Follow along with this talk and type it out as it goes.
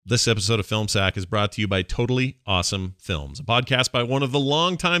This episode of Film Sack is brought to you by Totally Awesome Films, a podcast by one of the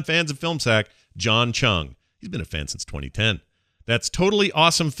longtime fans of Film Sack, John Chung. He's been a fan since 2010. That's Totally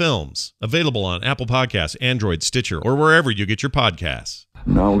Awesome Films, available on Apple Podcasts, Android, Stitcher, or wherever you get your podcasts.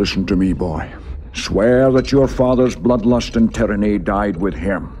 Now listen to me, boy. Swear that your father's bloodlust and tyranny died with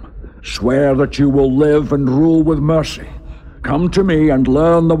him. Swear that you will live and rule with mercy. Come to me and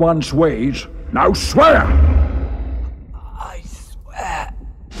learn the one's ways. Now swear! I swear.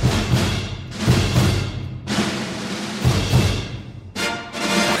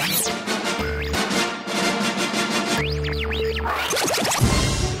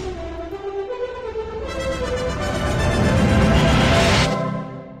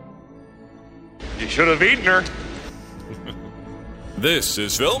 You should have eaten her. This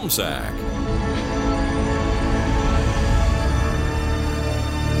is Film Sack.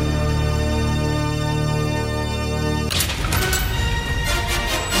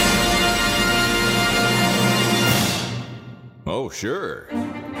 Oh, sure.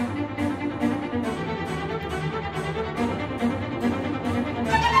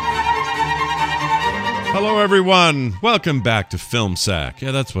 Hello, everyone. Welcome back to Film Sack.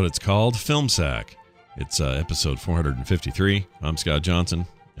 Yeah, that's what it's called, Film Sack. It's episode 453. I'm Scott Johnson,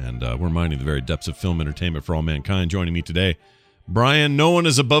 and we're mining the very depths of film entertainment for all mankind. Joining me today, Brian, no one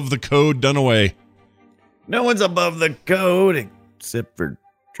is above the code, Dunaway. No one's above the code except for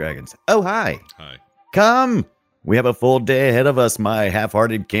dragons. Oh, hi. Hi. Come. We have a full day ahead of us, my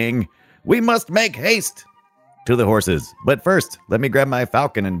half-hearted king. We must make haste to the horses. But first, let me grab my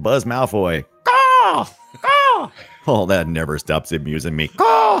falcon and buzz Malfoy. Caw! Caw! Oh, that never stops amusing me.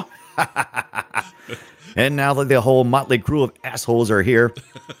 Caw! And now that the whole motley crew of assholes are here,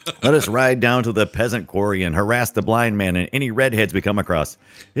 let us ride down to the peasant quarry and harass the blind man and any redheads we come across.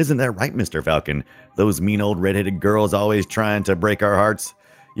 Isn't that right, Mr. Falcon? Those mean old redheaded girls always trying to break our hearts.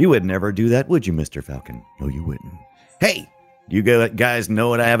 You would never do that, would you, Mr. Falcon? No, you wouldn't. Hey, you guys know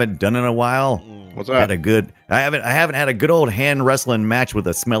what I haven't done in a while? What's that? I haven't had a good old hand wrestling match with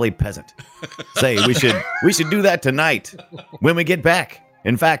a smelly peasant. Say, we should do that tonight when we get back.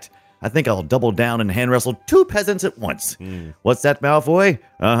 In fact, I think I'll double down and hand wrestle two peasants at once. What's that, Malfoy?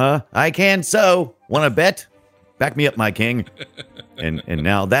 Uh-huh. I can so. Want to bet? Back me up, my king. And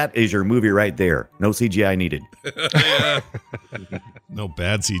now that is your movie right there. No CGI needed. No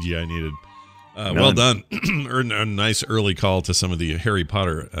bad CGI needed. Well done. A nice early call to some of the Harry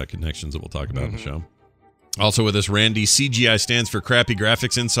Potter connections that we'll talk about in the show. Also with us, Randy. CGI stands for crappy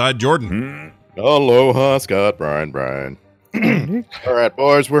graphics inside. Jordan. Aloha, Scott, Brian. All right,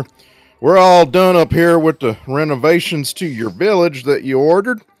 boys, we're all done up here with the renovations to your village that you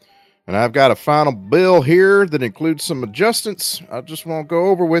ordered. And I've got a final bill here that includes some adjustments. I just want to go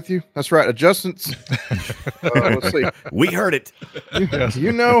over with you. That's right, adjustments. Let's see. We heard it.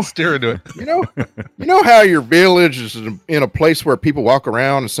 You know, Steer into it. you know how your village is in a place where people walk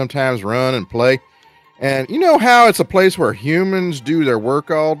around and sometimes run and play, and you know how it's a place where humans do their work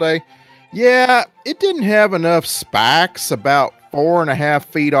all day. Yeah, it didn't have enough spikes about 4.5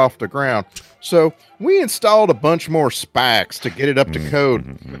 feet off the ground. So we installed a bunch more spikes to get it up to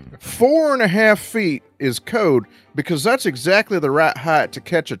code. 4.5 feet is code because that's exactly the right height to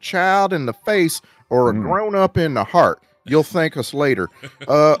catch a child in the face or a grown-up in the heart. You'll thank us later.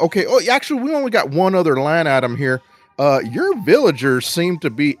 Okay. Oh, actually, we only got one other line item here. Your villagers seem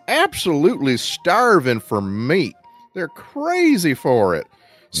to be absolutely starving for meat. They're crazy for it.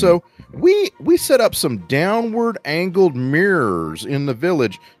 So we set up some downward angled mirrors in the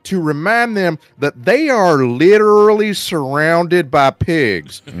village to remind them that they are literally surrounded by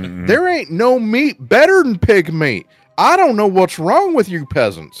pigs. There ain't no meat better than pig meat. I don't know what's wrong with you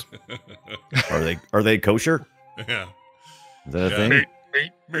peasants. Are they kosher? Yeah. Is that a thing?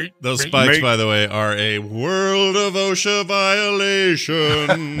 Those spikes, by the way, are a world of OSHA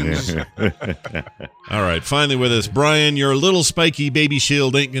violations. All right, finally with us, Brian, your little spiky baby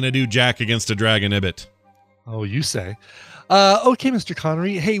shield ain't going to do jack against a dragon ibit. Oh, you say. Okay, Mr.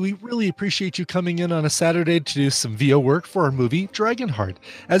 Connery. Hey, we really appreciate you coming in on a Saturday to do some VO work for our movie, Dragonheart.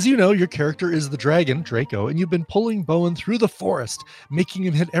 As you know, your character is the dragon, Draco, and you've been pulling Bowen through the forest, making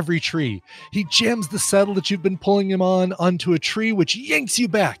him hit every tree. He jams the saddle that you've been pulling him onto a tree, which yanks you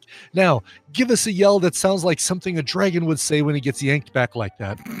back. Now, give us a yell that sounds like something a dragon would say when he gets yanked back like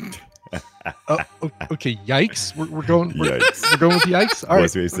that. Okay, yikes. We're going. We're going with yikes. All right,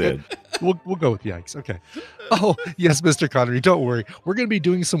 that's what he said. We'll go with yikes. Okay. Oh yes, Mr. Connery. Don't worry. We're going to be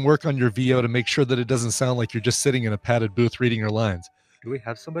doing some work on your VO to make sure that it doesn't sound like you're just sitting in a padded booth reading your lines. Do we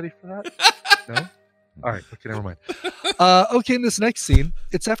have somebody for that? No. All right. Okay, never mind. Okay, in this next scene,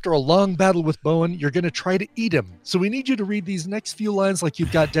 it's after a long battle with Bowen. You're going to try to eat him. So we need you to read these next few lines like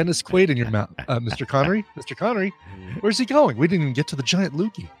you've got Dennis Quaid in your mouth. Mr. Connery? Mr. Connery? Where's he going? We didn't even get to the giant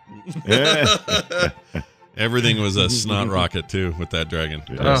loogie. Everything was a snot rocket, too, with that dragon.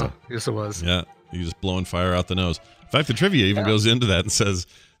 Oh, yes, it was. Yeah, he was blowing fire out the nose. In fact, the trivia even goes into that and says,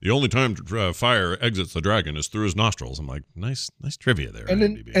 the only time fire exits the dragon is through his nostrils. I'm like, nice trivia there. And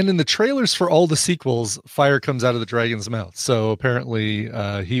in the trailers for all the sequels, fire comes out of the dragon's mouth. So apparently,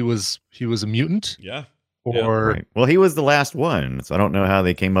 he was a mutant. Yeah. Or right. Well, he was the last one, so I don't know how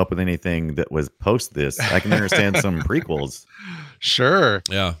they came up with anything that was post this. I can understand some prequels. Sure.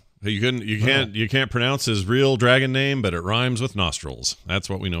 Yeah. You can't pronounce his real dragon name, but it rhymes with nostrils. That's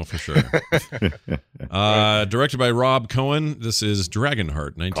what we know for sure. Directed by Rob Cohen. This is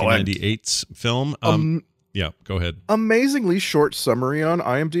Dragonheart, 1998's film. Yeah, go ahead. Amazingly short summary on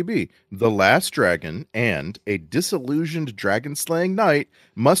IMDb. The last dragon and a disillusioned dragon-slaying knight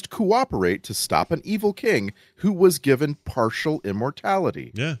must cooperate to stop an evil king who was given partial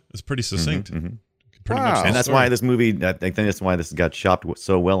immortality. Yeah, it's pretty succinct. Mm-hmm. Wow. And that's why this movie, I think that's why this got shopped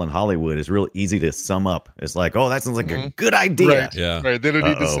so well in Hollywood. It's real easy to sum up. It's like, oh, that sounds like a good idea. Right. Yeah. Right. They don't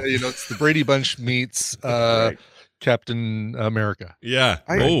need to say, it's the Brady Bunch meets Right. Captain America. Yeah.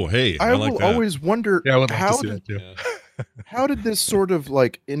 I like will that. always wonder Yeah, I would like how to see that too. how did this sort of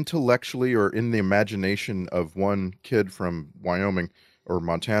like intellectually or in the imagination of one kid from Wyoming or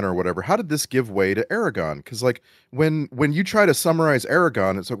Montana or whatever, how did this give way to Aragon? Because like when you try to summarize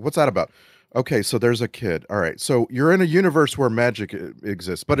Aragon, it's like, what's that about? Okay, so there's a kid. All right, so you're in a universe where magic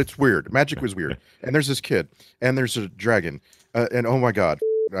exists, but it's weird. Magic was weird. And there's this kid, and there's a dragon, and oh my God,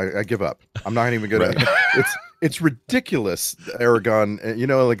 I give up. I'm not even gonna. It's ridiculous, Aragon.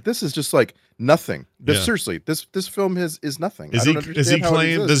 Like this is just like nothing. Seriously, this film is nothing. Does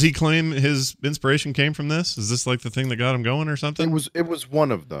he claim his inspiration came from this? Is this like the thing that got him going or something? It was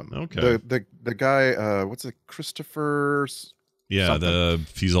one of them. Okay. The guy, what's it, Christopher? Yeah,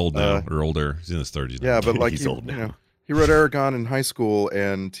 he's old now or older. He's in his 30s now. Yeah, but like he's old now. He wrote Aragon in high school,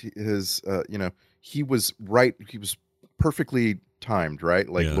 and his he was right. He was perfectly timed, right?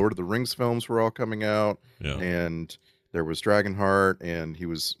 Like Lord of the Rings films were all coming out, and there was Dragonheart, and he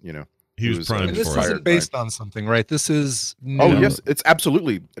was he was primed this for it. isn't based on something, right? This is yes, it's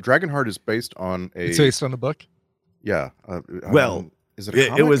absolutely. Dragonheart is based on it's based on a book. Yeah. Is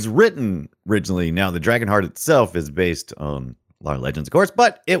it was written originally. Now the Dragonheart itself is based on a lot of legends, of course,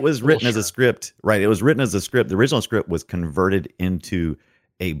 but it was written as a script, right? It was written as a script. The original script was converted into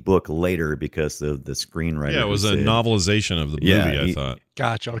a book later because of the screenwriter. Yeah, it was a novelization of the movie, I thought.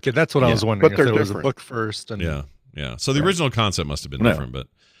 Gotcha. Okay, that's what I was wondering. But there was a book first. And Yeah. So the original concept must have been different, but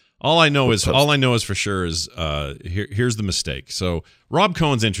all I know is for sure is here's the mistake. So Rob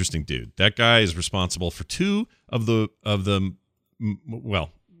Cohen's an interesting dude. That guy is responsible for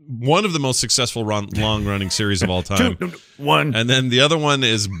one of the most successful long-running series of all time. One. And then the other one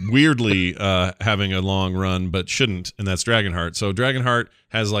is weirdly having a long run, but shouldn't, and that's Dragonheart. So Dragonheart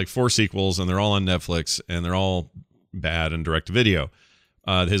has like 4 sequels, and they're all on Netflix, and they're all bad and direct-to-video.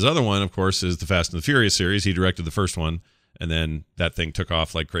 His other one, of course, is the Fast and the Furious series. He directed the first one, and then that thing took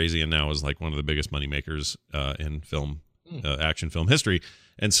off like crazy, and now is like one of the biggest moneymakers in film, action film history.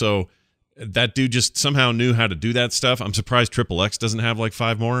 And so that dude just somehow knew how to do that stuff. I'm surprised Triple X doesn't have like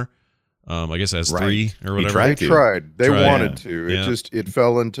 5 more. I guess it has 3 or whatever. They tried. They wanted to. Yeah. It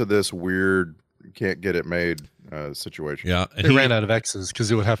fell into this weird can't get it made situation. Yeah, and they ran out of X's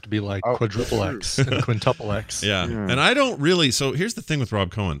because it would have to be like quadruple X and quintuple X. Yeah, and I don't really. So here's the thing with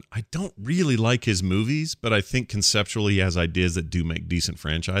Rob Cohen. I don't really like his movies, but I think conceptually he has ideas that do make decent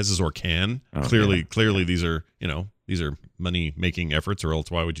franchises or can. Clearly, these are money making efforts, or else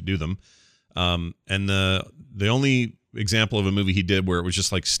why would you do them? And the only example of a movie he did where it was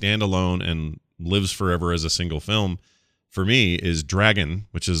just like standalone and lives forever as a single film for me is Dragon,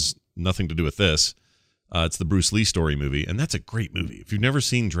 which is nothing to do with this. It's the Bruce Lee story movie, and that's a great movie. If you've never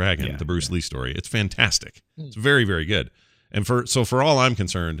seen Dragon, the Bruce Lee story, it's fantastic. It's very, very good. And for all I'm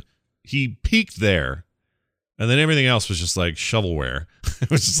concerned, he peaked there, and then everything else was just like shovelware.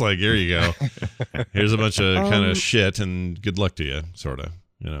 It was just like, here you go. Here's a bunch of kind of shit, and good luck to you, sort of,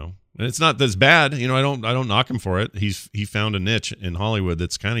 And it's not that's bad, I don't knock him for it. He found a niche in Hollywood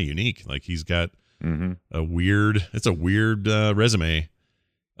that's kind of unique. Like he's got a weird resume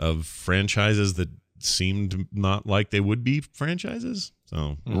of franchises that seemed not like they would be franchises.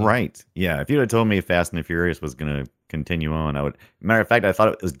 So right, yeah. If you had told me Fast and the Furious was going to continue on, I would. Matter of fact, I thought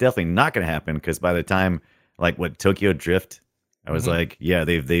it was definitely not going to happen because by the time like Tokyo Drift, I was like, yeah,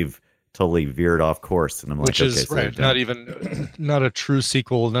 they've totally veered off course, and I'm like, Which is right, not a true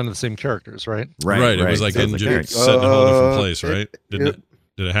sequel, none of the same characters, right? Right. It was like So set in it's a whole different place, right?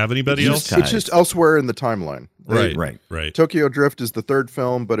 Did it have anybody else? It's just elsewhere in the timeline. Right. Tokyo Drift is the third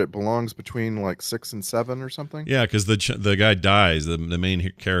film, but it belongs between like 6 and 7 or something. Yeah, because the guy dies. The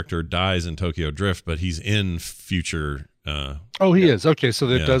main character dies in Tokyo Drift, but he's in future. He is. Okay, so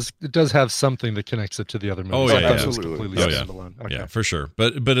it does have something that connects it to the other movies. Oh, yeah, I thought it was absolutely. completely standalone. Okay. Yeah, for sure.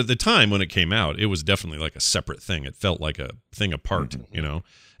 But at the time when it came out, it was definitely like a separate thing. It felt like a thing apart, you know.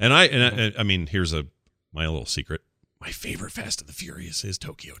 And I mean, here's my little secret. My favorite Fast and the Furious is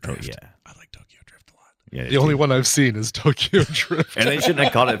Tokyo Drift. Oh, yeah. I like Tokyo Drift a lot. Yeah, The only one I've seen is Tokyo Drift. and they shouldn't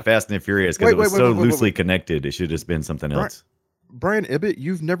have called it Fast and the Furious because it was so loosely connected. It should have just been something else. Brian Ibbett,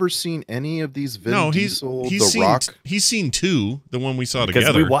 you've never seen any of these Diesel, he's The Rock? He's seen 2, the one we saw Because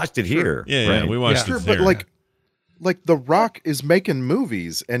together. we watched it here. Yeah, we watched it But there. like The Rock is making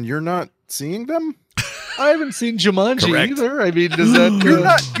movies and you're not seeing them? I haven't seen Jumanji Correct. either. I mean, does that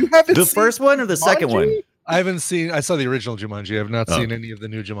You haven't The seen first one or the second Jumanji? one? I haven't seen. I saw the original Jumanji. I have not seen any of the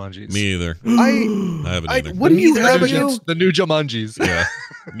new Jumanjis. Me either. I I haven't either. what do you The have new against? the new Jumanjis. Yeah.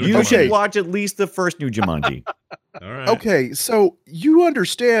 You should watch at least the first new Jumanji. All right. Okay, so you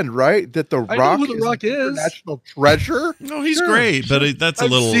understand, right, that The I know Rock who The Rock an is. international treasure? No, he's great, but that's a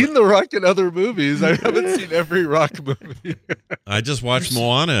I've little. seen The Rock in other movies. I haven't seen every Rock movie. I just watched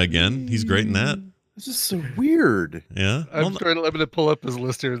Moana again. He's great in that. This is so weird. Yeah. I'm going to pull up his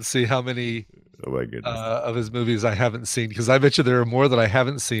list here and see how many Oh my goodness. of his movies I haven't seen, because I bet you there are more that I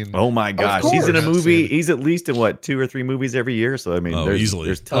haven't seen. Oh my gosh, he's in a course. movie. He's at least in 2 or 3 movies every year. So I mean, easily.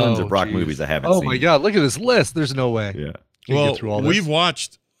 there's tons Oh, of Rock geez. movies I haven't Oh seen. my God, look at this list. There's no way. Yeah. Can Well, get through all this. we've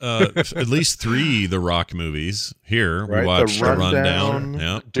watched at least 3 The Rock movies here. Right, We watched The Rundown. Rundown.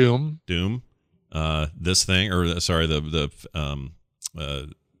 Yeah. Doom. This thing, or sorry, the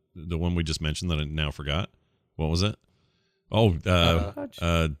one we just mentioned that I now forgot. What was it? Oh,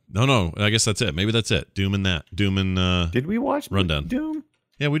 no. I guess that's it. Maybe that's it. Doom and that. Doom and Did we watch Rundown. Doom?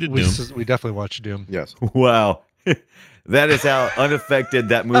 Yeah, we did We Doom. definitely watched Doom. Yes. Wow. That is how unaffected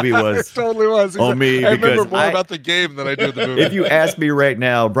that movie was. It totally was. On me, I remember because more about the game than I do the movie. If you ask me right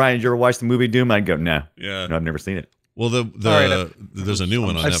now, Brian, did you ever watch the movie Doom? I'd go, no. Yeah. No, I've never seen it. Well, right, there's a new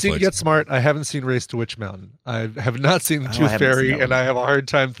one on I've Netflix. seen Get Smart. I haven't seen Race to Witch Mountain. I have not seen I Tooth haven't Fairy, seen that and one. I have a hard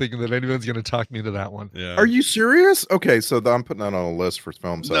time thinking that anyone's going to talk me into that one. Yeah. Are you serious? Okay, so I'm putting that on a list for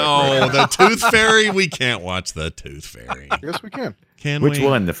film side. No, the Tooth Fairy. We can't watch the Tooth Fairy. Yes, we can. Can Which we?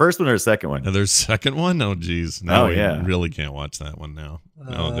 one? The first one or the second one? There's a second one? Oh, geez. No, Oh, yeah. we really can't watch that one now.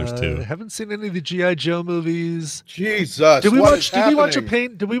 No, there's 2. I haven't seen any of the G.I. Joe movies. Jesus. Did we what watch? is Did we watch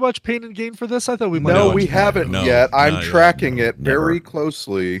happening? Did we watch Pain and Gain for this? I thought we might. No, have we watched haven't No, yet. I'm not yet. tracking it Never. very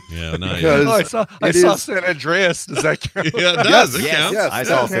closely. Yeah, not Because- Oh, I It saw is- San Andreas. Does that count? Yeah, it does. It Yes, counts. yes. I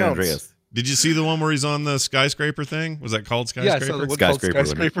saw that San counts. Andreas. Did you see the one where he's on the skyscraper thing? Was that called Yeah, I skyscraper? saw the one Skyscraper, called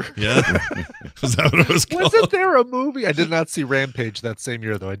wasn't it? Skyscraper. Yeah. Was that what it was called? Wasn't there a movie? I did not see Rampage that same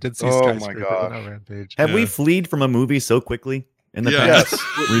year, though. I did see Oh, my Skyscraper, gosh. but not Rampage. Have we Yeah. fleed from a movie so quickly in the Yeah. past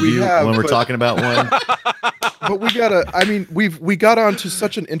Yes, we review have, when we're but- talking about one? But we gotta. I mean, we got onto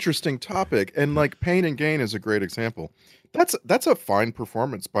such an interesting topic, and like Pain and Gain is a great example. That's a fine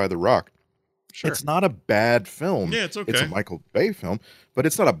performance by The Rock. Sure. It's not a bad film. Yeah, it's okay. It's a Michael Bay film, but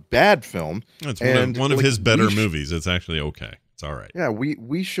it's not a bad film. It's And, one of like, his better we sh- movies. It's actually okay. It's all right. Yeah,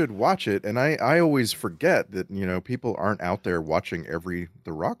 we should watch it, and I always forget that people aren't out there watching every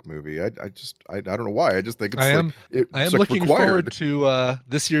The Rock movie. I don't know why. I just think it's I am it's looking required. forward to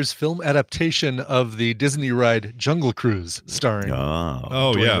this year's film adaptation of the Disney ride Jungle Cruise, starring.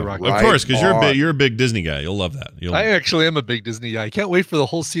 Oh Dwayne yeah, The Rock of course, because on. you're a big Disney guy. You'll love that. I actually am a big Disney guy. I can't wait for the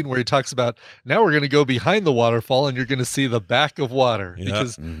whole scene where he talks about, now we're going to go behind the waterfall and you're going to see the back of water. Yeah.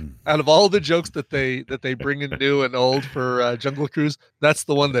 Because out of all the jokes that they bring in new and old for Jungle Cruise, that's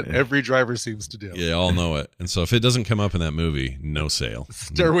the one that every driver seems to do. Yeah, all know it. And so if it doesn't come up in that movie, no sale.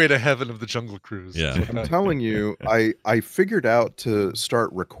 Stairway to Heaven of the Jungle Cruise. Yeah. I'm telling you, I figured out to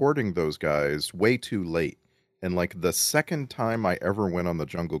start recording those guys way too late. And like the second time I ever went on the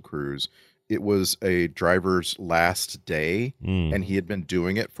Jungle Cruise, it was a driver's last day, and he had been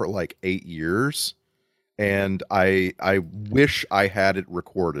doing it for like 8 years. And I wish I had it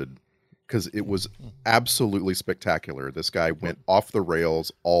recorded because it was absolutely spectacular. This guy went off the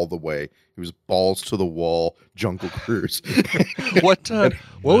rails all the way. He was balls to the wall, Jungle Cruise. What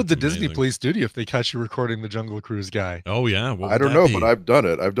would the That's Disney amazing. police do to you if they catch you recording the Jungle Cruise guy? Oh yeah, what I would don't that know, be? but I've done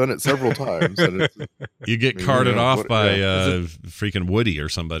it. I've done it several times. And it's, You get Yeah, carted off what- by yeah. freaking Woody or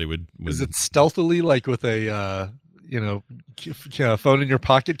somebody would. Is it stealthily, like with a phone in your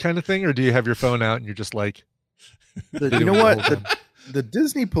pocket kind of thing, or do you have your phone out and you're just like, you know what? the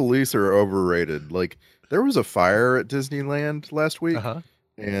Disney police are overrated. Like there was a fire at Disneyland last week. Uh-huh.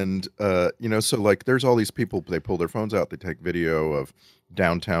 And so like there's all these people, they pull their phones out, they take video of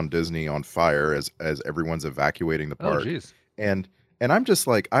downtown Disney on fire as everyone's evacuating the park. Oh, geez. And I'm just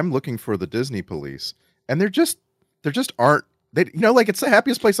like, I'm looking for the Disney police, and there just aren't. They, like, it's the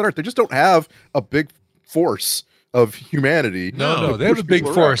happiest place on earth. They just don't have a big force of humanity. No, they have a big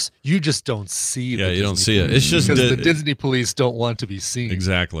force. You just don't see. Yeah, you don't see it. It's just because the Disney police don't want to be seen.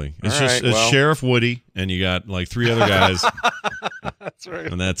 Exactly. It's All just right, well. Sheriff Woody, and you got like 3 other guys. That's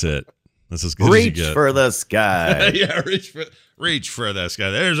right. And that's it. That's as good as you Reach get. for the sky. Yeah, reach for this guy.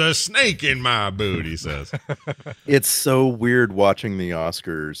 There's a snake in my boot, he says. It's so weird watching the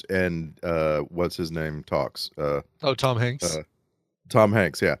Oscars and what's his name talks. Tom Hanks. Tom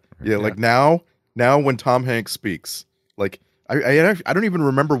Hanks, yeah. Like now when Tom Hanks speaks, like I don't even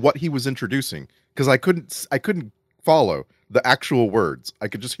remember what he was introducing because I couldn't follow the actual words. I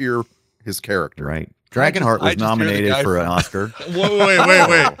could just hear his character. Right. Dragonheart was nominated for an Oscar. Wait.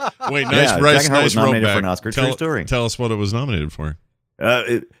 Nice, Dragonheart was nominated rope for an back. Oscar. True story. Tell us what it was nominated for.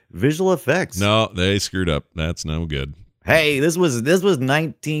 Visual effects. No, they screwed up. That's no good. Hey, this was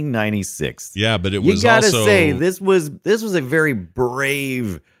 1996. Yeah, but it was you gotta also... say this was a very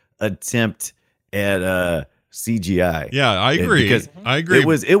brave attempt at CGI. Yeah, I agree. Because I agree.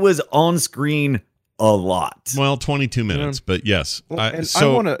 It was on screen a lot. Well, 22 minutes, but yes. Well, and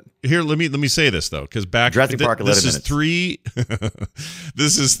so I wanna... here, let me say this though, because back Jurassic Park 11 this is minutes. 3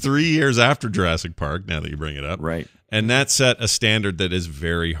 this is 3 years after Jurassic Park. Now that you bring it up, Right, and that set a standard that is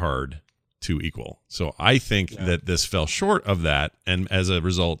very hard to equal. So I think that this fell short of that, and as a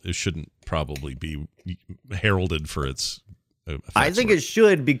result, it shouldn't probably be heralded for its. I think it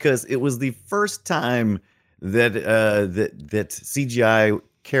should because it was the first time that that CGI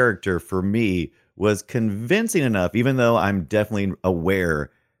character for me was convincing enough, even though I'm definitely aware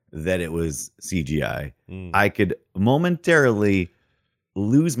that it was CGI. I could momentarily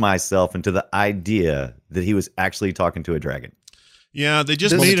lose myself into the idea that he was actually talking to a dragon. Yeah, they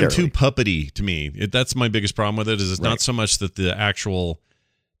just made him too puppety to me. That's my biggest problem with it. Is it's not so much that the actual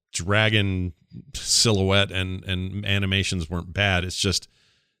dragon silhouette and animations weren't bad. It's just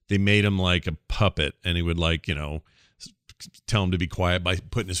they made him like a puppet, and he would tell him to be quiet by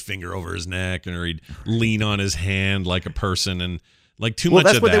putting his finger over his neck, or he'd lean on his hand like a person, and like too much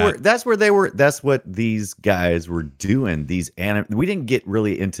of that. That's what these guys were doing. We didn't get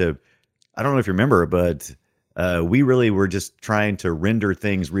really into. I don't know if you remember, but we really were just trying to render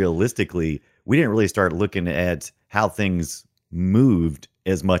things realistically. We didn't really start looking at how things moved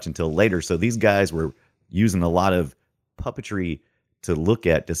as much until later. So these guys were using a lot of puppetry to look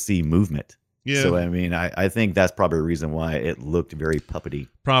at to see movement. Yeah. So I mean, I think that's probably a reason why it looked very puppety.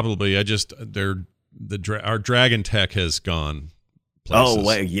 Probably. Our dragon tech has gone places. Oh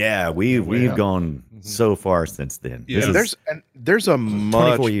well, yeah, we've gone so far since then. Yeah. There's a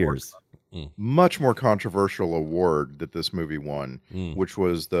 24 years. much more controversial award that this movie won, which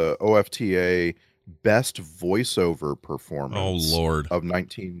was the OFTA Best Voiceover Performance. Oh Lord. Of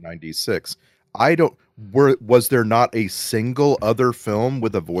 1996. Was there not a single other film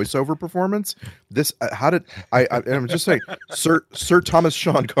with a voiceover performance? I'm just saying, Sir Thomas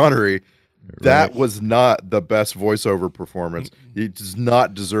Sean Connery, that was not the best voiceover performance. He does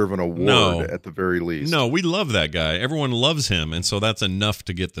not deserve an award at the very least. No, we love that guy. Everyone loves him, and so that's enough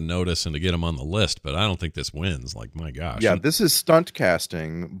to get the notice and to get him on the list. But I don't think this wins. Like, my gosh. Yeah, this is stunt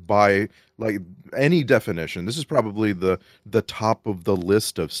casting by like any definition. This is probably the top of the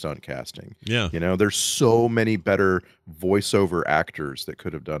list of stunt casting. Yeah. There's so many better voiceover actors that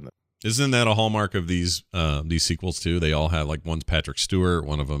could have done that. Isn't that a hallmark of these sequels too? They all have, like, one's Patrick Stewart,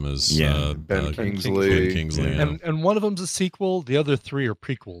 one of them is Ben Kingsley. Ben Kingsley, yeah. And one of them's a sequel. The other three are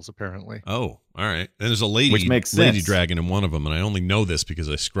prequels, apparently. Oh, all right. And there's a lady dragon in one of them, and I only know this because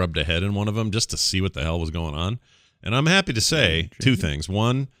I scrubbed ahead in one of them just to see what the hell was going on. And I'm happy to say two things.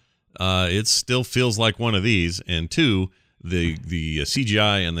 One, it still feels like one of these, and two, the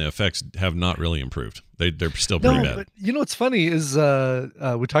CGI and the effects have not really improved. They're still pretty bad. But what's funny is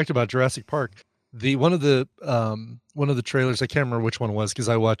we talked about Jurassic Park. One of the trailers, I can't remember which one it was because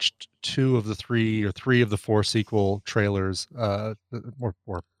I watched 2 of the 3 or 3 of the 4 sequel trailers, or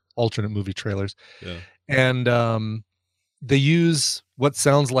alternate movie trailers. Yeah. And they use what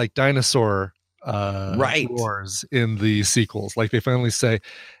sounds like dinosaur roars in the sequels. Like they finally say,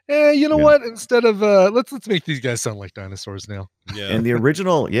 what? Instead of let's make these guys sound like dinosaurs now. Yeah. And the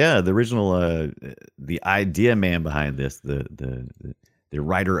original, the idea man behind this, the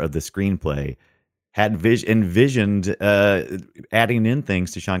writer of the screenplay, had envisioned adding in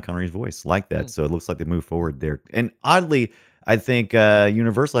things to Sean Connery's voice like that. So it looks like they moved forward there. And oddly, I think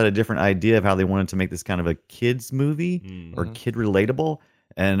Universal had a different idea of how they wanted to make this kind of a kids movie or kid relatable,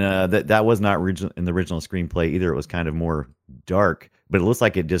 and that was not in the original screenplay either. It was kind of more dark, but it looks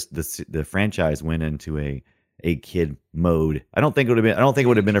like it just the franchise went into a kid mode. I don't think it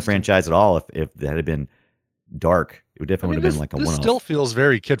would have been a franchise at all if that had been dark. It would definitely would have been like a one-off. This still feels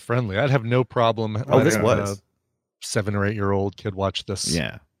very kid friendly. I'd have no problem. This was a 7 or 8 year old kid watch this.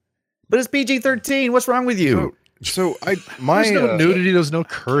 Yeah, but it's PG-13. What's wrong with you? So there's no nudity. There's no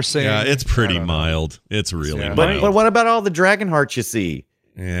cursing. Yeah, it's pretty mild. It's really mild. But what about all the Dragonheart you see?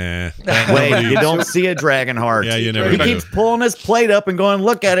 Yeah. Wait, you don't see a Dragonheart. Yeah, you never He do. keeps pulling his plate up and going,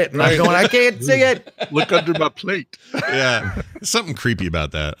 look at it. And I'm going, I can't see it. Look under my plate. Yeah. Something creepy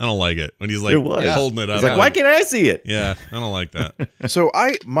about that. I don't like it. When he's like holding it up. He's like, why can't I see it? Yeah, I don't like that. So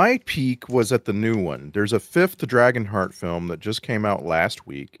my peak was at the new one. There's a 5th Dragonheart film that just came out last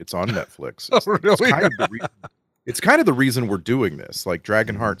week. It's on Netflix. It's kind of the reason we're doing this. Like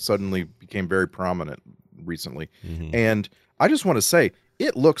Dragonheart suddenly became very prominent recently. And I just want to say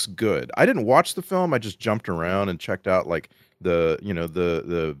it looks good. I didn't watch the film. I just jumped around and checked out like the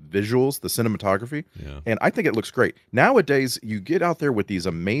visuals, the cinematography. Yeah. And I think it looks great. Nowadays, you get out there with these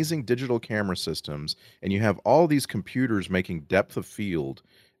amazing digital camera systems and you have all these computers making depth of field.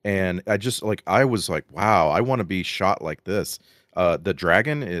 And I was like, wow, I want to be shot like this. The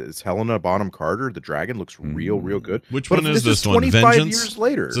dragon is Helena Bonham Carter. The dragon looks real good. Which one is this one? 25 Vengeance? years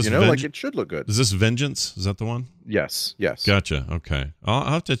later, like it should look good. Is this Vengeance? Is that the one? Yes. Gotcha. Okay.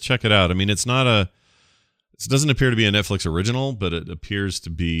 I'll have to check it out. I mean, it doesn't appear to be a Netflix original, but it appears to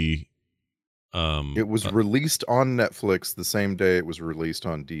be. It was released on Netflix the same day it was released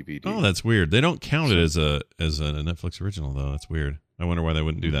on DVD. Oh, that's weird. They don't count it as a Netflix original though. That's weird. I wonder why they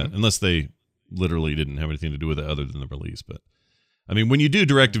wouldn't do that, unless they literally didn't have anything to do with it other than the release. But I mean, when you do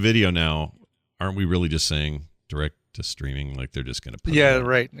direct to video now, aren't we really just saying direct to streaming? Like they're just going to put it out?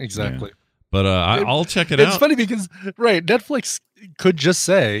 Right, exactly. Yeah. But I'll check it out. It's funny because Netflix could just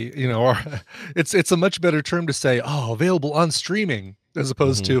say, or it's a much better term to say, available on streaming, as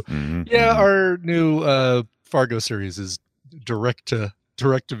opposed to our new Fargo series is direct to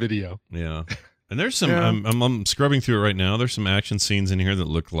video. Yeah. And there's some I'm scrubbing through it right now. There's some action scenes in here that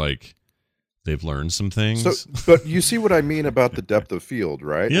look like they've learned some things. So, but you see what I mean about the depth of field,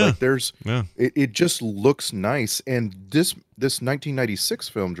 right? Yeah. Like it just looks nice. And this 1996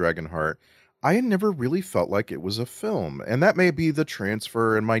 film, Dragonheart, I had never really felt like it was a film. And that may be the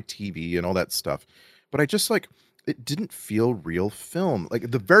transfer and my TV and all that stuff. But I just it didn't feel real film.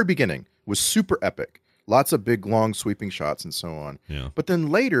 Like the very beginning was super epic. Lots of big, long, sweeping shots and so on. Yeah. But then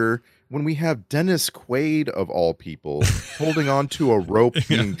later, when we have Dennis Quaid, of all people, holding on to a rope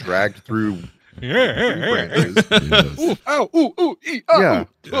being dragged through branches.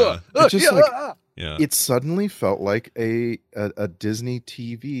 It suddenly felt like a Disney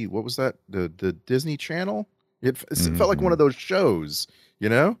TV. What was that? The Disney Channel? It felt like one of those shows,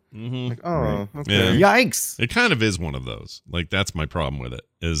 Like, okay. Yeah. Yikes. It kind of is one of those. Like, that's my problem with it,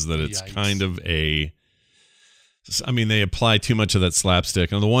 is that it's kind of they apply too much of that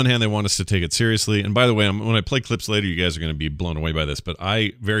slapstick. On the one hand, they want us to take it seriously. And by the way, when I play clips later, you guys are going to be blown away by this. But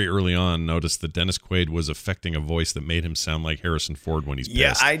I, very early on, noticed that Dennis Quaid was affecting a voice that made him sound like Harrison Ford when he's pissed.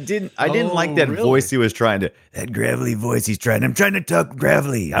 Yeah, I didn't like that voice he was that gravelly voice he's trying. I'm trying to talk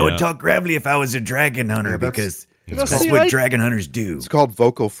gravelly. I would talk gravelly if I was a dragon hunter because that's what dragon hunters do. It's called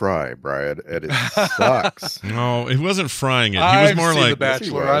vocal fry, Brian, and it sucks. No, it wasn't frying it. He I've was more seen like The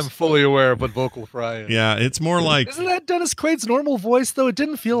Bachelor. I'm fully aware of what vocal fry is. Yeah, it's more like. Isn't that Dennis Quaid's normal voice though? It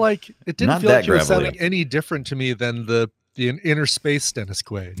didn't feel like he was sounding any different to me than the inner space Dennis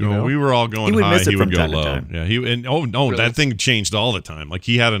Quaid. No, we were all going high. He would go low. Yeah, Really? That thing changed all the time. Like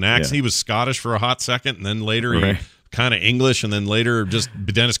he had an accent. Yeah. He was Scottish for a hot second, and then later he kind of English, and then later just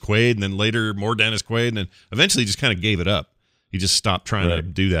Dennis Quaid, and then later more Dennis Quaid, and then eventually he just kind of gave it up. He just stopped trying to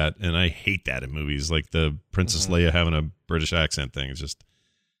do that, and I hate that in movies. Like the Princess Leia having a British accent thing is just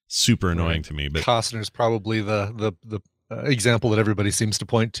super annoying to me. But Costner's probably the example that everybody seems to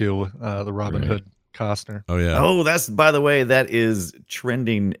point to, the Robin Hood Costner. Oh yeah. Oh, that is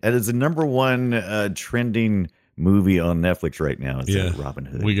trending. That is the number one trending movie on Netflix right now. Is Robin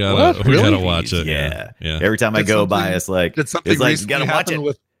Hood. We gotta watch it. Yeah. Every time I go by, it's like you gotta watch it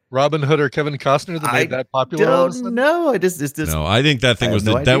with Robin Hood or Kevin Costner that made that popular. Don't know. No, I think that thing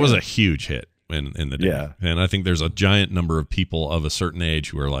that was a huge hit in the day. Yeah. And I think there's a giant number of people of a certain age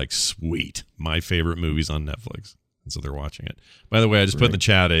who are like, sweet, my favorite movie's on Netflix. And so they're watching it. By the way, I just put in the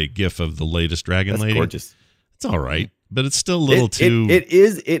chat a GIF of the latest Dragon Lady. Gorgeous. It's all right. but it's still a little too. It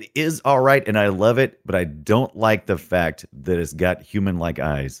is all right, and I love it, but I don't like the fact that it's got human-like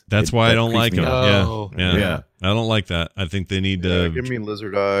eyes. That's why I don't like them. out. Yeah. I don't like that. I think they need to give me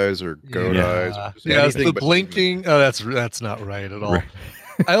lizard eyes or goat eyes. Or just Yeah, it's anything the but blinking. Oh, that's not right at all.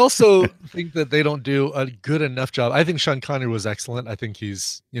 I also think that they don't do a good enough job. I think Sean Connery was excellent. I think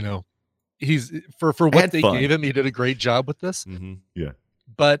he's for what they gave him, he did a great job with this. Mm-hmm. Yeah.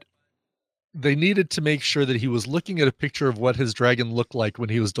 But they needed to make sure that he was looking at a picture of what his dragon looked like when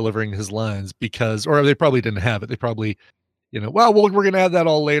he was delivering his lines, or they probably didn't have it. They probably, we're going to add that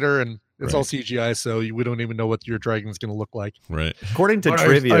all later, and it's all CGI, so we don't even know what your dragon's going to look like. Right. According to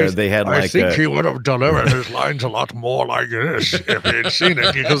trivia, they had I think he would have delivered his lines a lot more like this if he had seen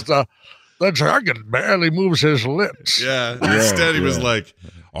it, because the dragon barely moves his lips. Yeah. Instead, he was like,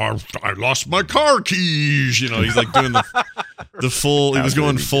 I lost my car keys. He's like doing the full. He was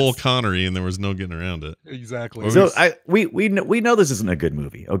going full Connery, and there was no getting around it. Exactly. So we know this isn't a good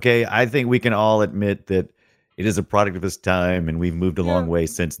movie. Okay, I think we can all admit that it is a product of its time, and we've moved a long way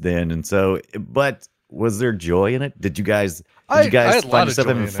since then. And so, but was there joy in it? Did you guys find yourself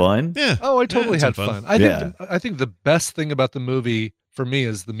having fun? Yeah. Oh, I totally had fun. I think the best thing about the movie for me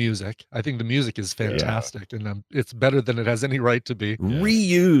is the music. I think the music is fantastic, and it's better than it has any right to be.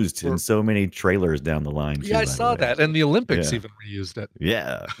 Reused in so many trailers down the line. Yeah, I saw that, and the Olympics even reused it.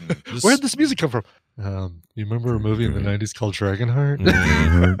 Yeah. Where did this music come from? You remember a movie in the '90s called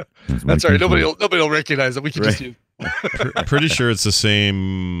Dragonheart? That's all right. Nobody will recognize it. We can just use. Pretty sure it's the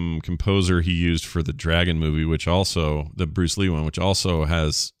same composer he used for the Dragon movie, which also the Bruce Lee one, which also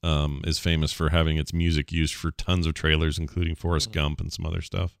has is famous for having its music used for tons of trailers, including Forrest Gump and some other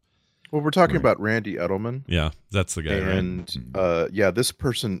stuff. Well, we're talking about Randy Edelman. Yeah, that's the guy. And this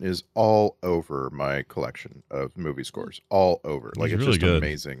person is all over my collection of movie scores. All over. Like, He's it's really just good.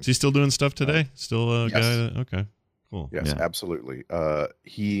 amazing. Is he still doing stuff today? Still a yes. guy? Okay, cool. Yes, absolutely.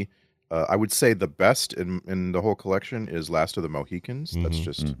 He, I would say the best in the whole collection is Last of the Mohicans. That's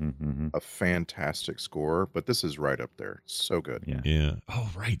just a fantastic score. But this is right up there. So good. Yeah. Oh,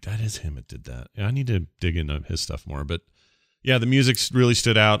 right. That is him that did that. Yeah, I need to dig into his stuff more. But yeah, the music really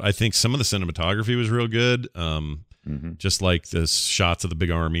stood out. I think some of the cinematography was real good. Just like the shots of the big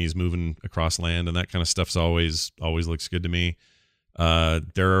armies moving across land and that kind of stuff's always looks good to me.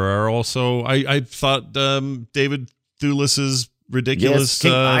 There are also, I thought David Thewlis's ridiculous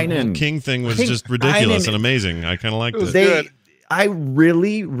King thing was just ridiculous and amazing. I kind of liked it. I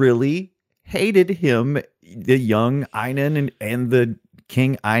really, really hated him, the young Einan and the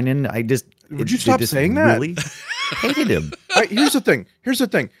King Einan. Would you stop saying that? Really hated him. Right, here's the thing.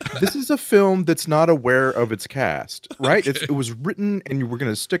 This is a film that's not aware of its cast, right? Okay. It was written, and we're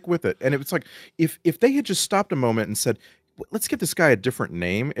going to stick with it. And it was like, if they had just stopped a moment and said, let's give this guy a different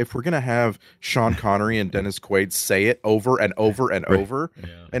name. If we're going to have Sean Connery and Dennis Quaid say it over and over and over,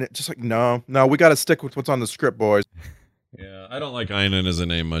 and it's just like, no, we got to stick with what's on the script, boys. Yeah, I don't like Einan as a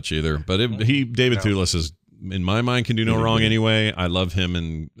name much either, but David Thewlis is, in my mind, can do no wrong anyway. I love him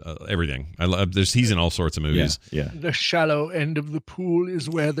and everything. He's in all sorts of movies. Yeah. The shallow end of the pool is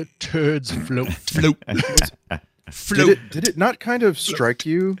where the turds float. Did it not kind of strike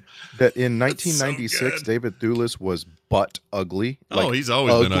you that in 1996 David Thewlis was butt ugly? Like, he's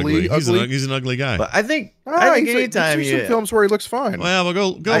always been ugly. He's an ugly guy. But I think anytime there's some films where he looks fine. Well,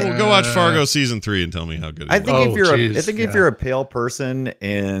 go watch Fargo season 3 and tell me how good it is. If you're a pale person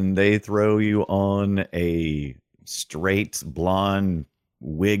and they throw you on a straight blonde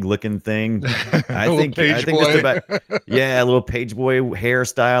wig looking thing, I think just about a little page boy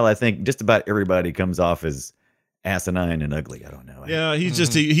hairstyle. I think just about everybody comes off as asinine and ugly. I don't know. Yeah, he's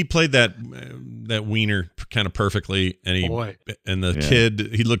just he played that wiener kind of perfectly, and the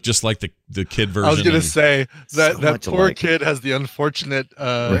kid, he looked just like the kid version. I was gonna say that so poor kid has the unfortunate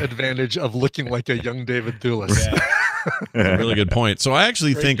advantage of looking like a young David Thewlis. Yeah. Really good point. So I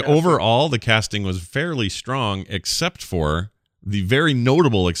actually think overall the casting was fairly strong, except for the very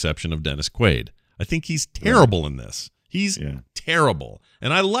notable exception of Dennis Quaid. I think he's terrible in this. He's terrible,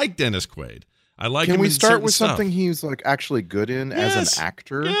 and I like Dennis Quaid. I like him. Can we in start certain with stuff. something he's like actually good in as an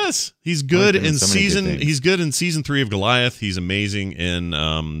actor? Yes, he's good in season. He's good in season 3 of Goliath. He's amazing in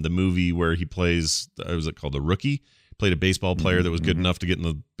the movie where he plays. What was it called? The Rookie. Played a baseball player that was good enough to get in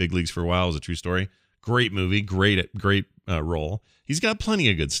the big leagues for a while. It was a true story. Great movie. Great role. He's got plenty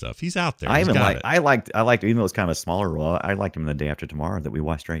of good stuff. He's out there. I liked, even though it's kind of a smaller role, I liked him in The Day After Tomorrow that we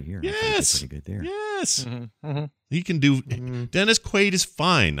watched right here. Yes. Pretty good there. Yes. He can do. Dennis Quaid is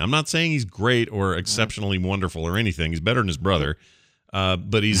fine. I'm not saying he's great or exceptionally wonderful or anything. He's better than his brother.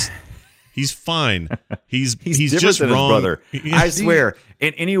 But he's He's fine. He's different just than his wrong. brother. Yeah. I swear,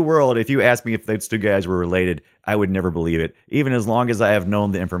 in any world, if you asked me if those two guys were related, I would never believe it. Even as long as I have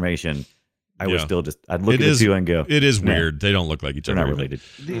known the information, I would still I'd look at the two and go, it is nah, weird. They don't look like each they're other. not related.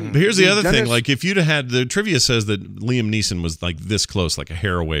 But here's the other thing. Like, if you'd have had, the trivia says that Liam Neeson was like this close, like a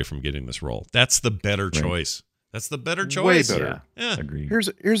hair away from getting this role. That's the better choice. That's the better choice. Way better. Yeah. Agreed. Here's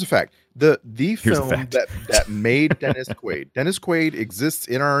a fact. The film fact. that made Dennis Quaid. Dennis Quaid exists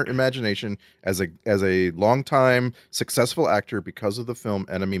in our imagination as a longtime successful actor because of the film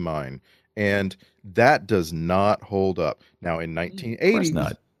Enemy Mine, and that does not hold up. Now in 1980,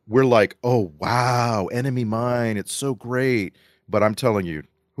 not. we're like, oh wow, Enemy Mine, it's so great. But I'm telling you,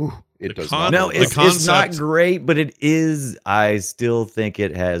 it does not. No, hold up. it's not great, but it is. I still think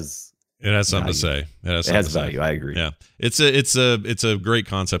it has. It has something value. to say. It has value. I agree. Yeah, it's a great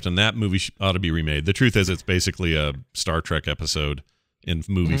concept, and that movie ought to be remade. The truth is, it's basically a Star Trek episode in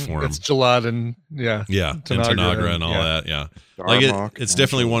movie form. It's Jalad and and Tanagra and all that. Yeah, Darmok it's and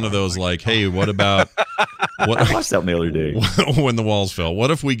definitely one of those like, hey, what about what? I watched that the other day. When the walls fell.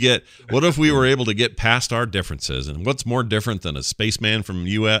 What if we were able to get past our differences? And what's more different than a spaceman from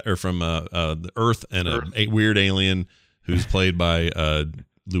the Earth and a weird alien who's played by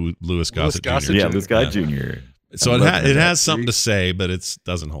Louis Gossett Jr. Yeah, Louis Gossett Jr. So it has something to say, but it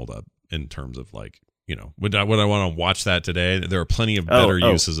doesn't hold up in terms of like, would I want to watch that today? There are plenty of better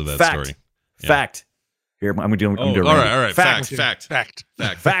uses of that story. Yeah. Fact. Here, I'm doing. All right. Fact.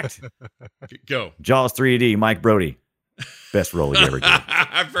 Go. Jaws 3D. Mike Brody, best role he ever did.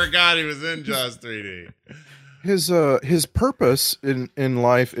 I forgot he was in Jaws 3D. His purpose in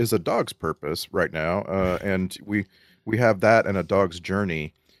life is a dog's purpose right now, and we have that and a dog's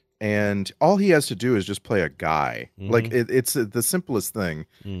journey, and all he has to do is just play a guy. Like it's the simplest thing,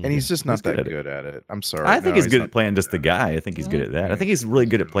 and he's just not that good at it. I'm sorry. I think he's good at playing just the guy. I think he's good at that. I think he's really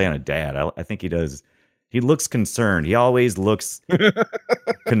good at playing a dad. I think he does. He looks concerned. He always looks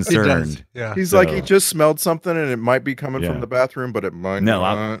concerned. Yeah. He's like, he just smelled something, and it might be coming from the bathroom, but it might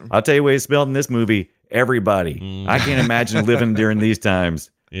not. I'll tell you what he smelled in this movie. Everybody. I can't imagine living during these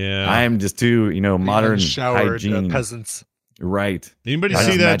times. Yeah, I am just too, modern showered hygiene. Peasants. Right. Anybody I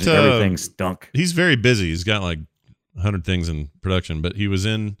see just that? imagine everything stunk. He's very busy. He's got like 100 things in production, but he was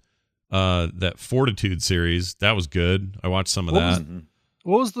in that Fortitude series. That was good. I watched some of that.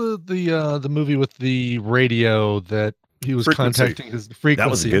 What was the movie with the radio that he was Frequency. contacting his frequency? That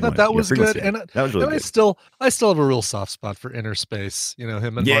was a good one. That Yeah, was Frequency. good, and That was really good. I still have a real soft spot for Inner Space.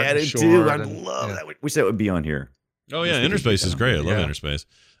 Him and Yeah, I Martin do Short too. I and- love yeah. that. Wish that would be on here. Oh yeah, Interspace is great. I love Interspace.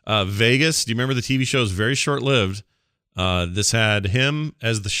 Vegas. Do you remember the TV show? Is very short lived. This had him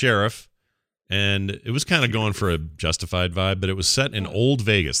as the sheriff, and it was kind of going for a Justified vibe, but it was set in old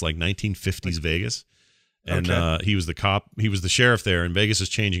Vegas, like 1950s Vegas. And he was the cop. He was the sheriff there, and Vegas is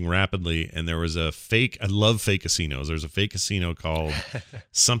changing rapidly. And there was a fake. I love fake casinos. There's a fake casino called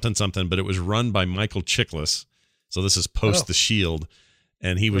something, but it was run by Michael Chiklis. So this is post The Shield,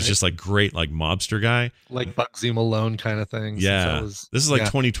 and he was just like great, like mobster guy, like Bugsy Malone kind of thing. Yeah, this is like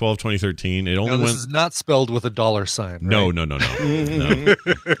 2012, 2013. It only this went. is not spelled with a dollar sign. Right? No.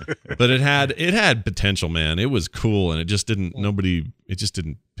 But it had potential, man. It was cool, and it just didn't. It just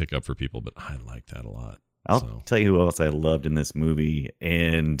didn't pick up for people. But I like that a lot. I'll tell you who else I loved in this movie,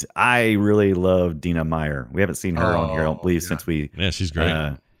 and I really love Dina Meyer. We haven't seen her on here, I don't believe, since we she's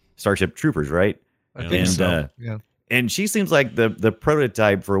great. Starship Troopers, right? I think so. Yeah. And she seems like the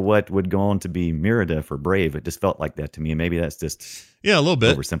prototype for what would go on to be Merida for Brave. It just felt like that to me, and maybe that's just a little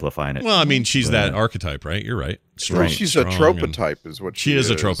bit oversimplifying it. Well, I mean, she's that archetype, right? You're right. She's a tropotype, is what she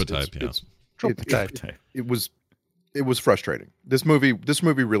is. A tropotype. Tropotype. It was frustrating. This movie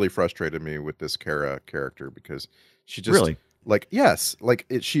really frustrated me with this Kara character because she just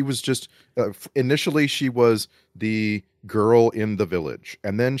she was just initially she was the girl in the village,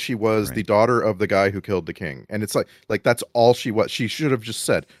 and then she was the daughter of the guy who killed the king, and it's like that's all she was. She should have just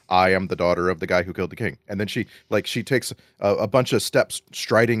said, "I am the daughter of the guy who killed the king," and then she takes a bunch of steps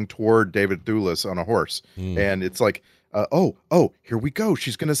striding toward David Thewlis on a horse, and it's like. Here we go.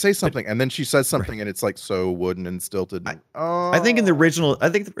 She's going to say something. And then she says something and it's like so wooden and stilted. I think in the original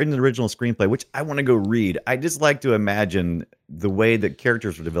screenplay, which I want to go read, I just like to imagine the way that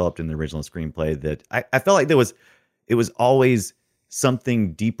characters were developed in the original screenplay, that I felt like it was always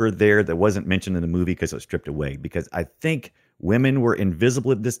something deeper there that wasn't mentioned in the movie because it was stripped away. Because I think women were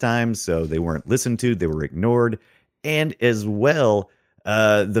invisible at this time, so they weren't listened to, they were ignored. And as well,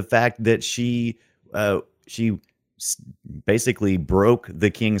 the fact that she basically broke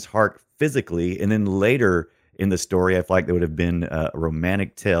the king's heart physically, and then later in the story, I feel like there would have been a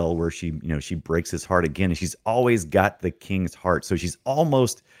romantic tale where she breaks his heart again, and she's always got the king's heart. So she's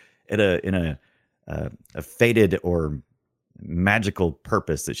almost in a fated or magical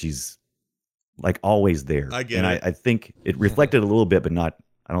purpose that she's like always there. I get and it. I think it reflected a little bit, but not.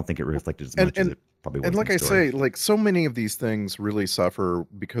 I don't think it reflected as much as it probably was. And in like the I story. say, like so many of these things really suffer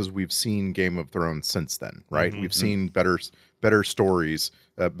because we've seen Game of Thrones since then, right? We've seen better stories,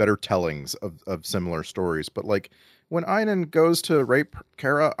 better tellings of similar stories. But like when Einon goes to rape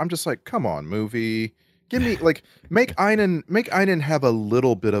Kara, I'm just like, come on, movie. Give me like make Einon have a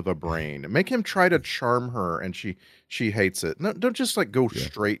little bit of a brain. Make him try to charm her, and she hates it. No, don't just like go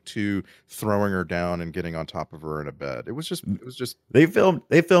straight to throwing her down and getting on top of her in a bed. It was just They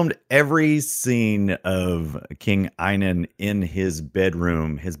filmed every scene of King Einon in his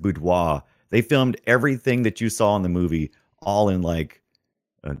bedroom, his boudoir. They filmed everything that you saw in the movie all in like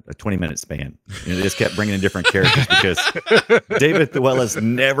a 20-minute span. You know, they just kept bringing in different characters because David Thewlis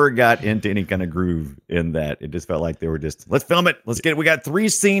never got into any kind of groove in that. It just felt like they were just, let's film it. Let's get it. We got 3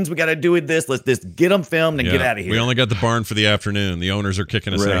 scenes. We got to do this. Let's just get them filmed and get out of here. We only got the barn for the afternoon. The owners are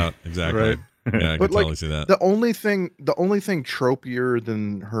kicking us out. Exactly. Right. Yeah, I But can totally see that. the only thing tropier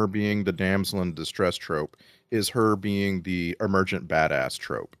than her being the damsel in distress trope is her being the emergent badass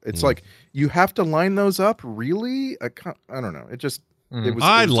trope. It's like you have to line those up. Really, I don't know. It just it was.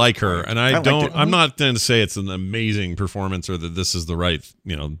 I it was like just her, fine. and I'm not going to say it's an amazing performance or that this is the right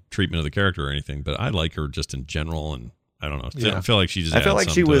treatment of the character or anything, but I like her just in general, and I don't know. Yeah. I feel like she just. I felt adds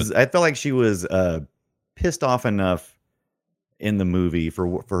like she something to was. it. I felt like she was pissed off enough in the movie for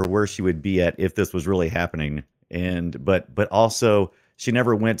where she would be at if this was really happening, but also she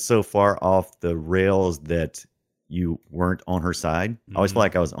never went so far off the rails that you weren't on her side. I always feel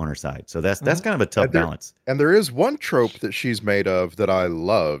like I was on her side, so that's kind of a tough balance. And there is one trope that she's made of that I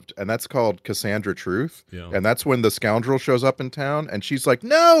loved, and that's called Cassandra Truth. Yeah. And that's when the scoundrel shows up in town, and she's like,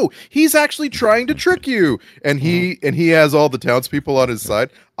 "No, he's actually trying to trick you," and he has all the townspeople on his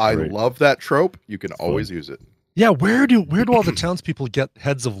side. I love that trope. You can always use it. Yeah, where do all the townspeople get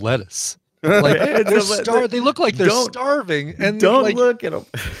heads of lettuce? Like they look like they're starving, and Don't like, look at them.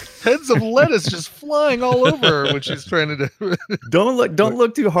 heads of lettuce just flying all over her when she's trying to do. Don't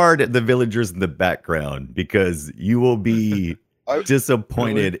look too hard at the villagers in the background because you will be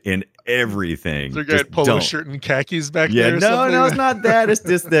disappointed in everything. There's a guy in Just polo don't. shirt and khakis back Yeah, there. no, it's not that. It's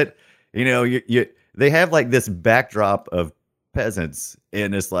just that they have like this backdrop of peasants,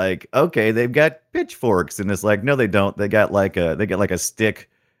 and it's like, okay, they've got pitchforks, and it's like, no, they don't. They got like a stick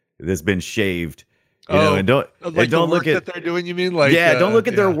that's been shaved. And don't look at that they're doing. You mean like don't look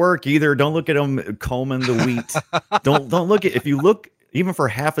at their work either. Don't look at them combing the wheat. don't look at, if you look even for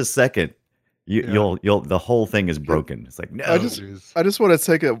half a second, you'll the whole thing is broken. It's like, no. I just want to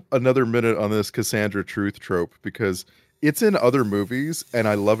take another minute on this Cassandra Truth trope because it's in other movies and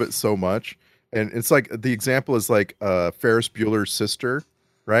I love it so much. And it's like the example is like Ferris Bueller's sister,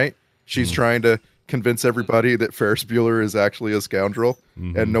 right? She's trying to convince everybody that Ferris Bueller is actually a scoundrel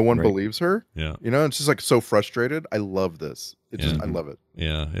and no one believes her. Yeah. It's just like so frustrated. I love this. I love it.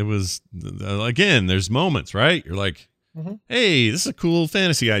 Yeah, it was again. There's moments, right? You're like, hey, this is a cool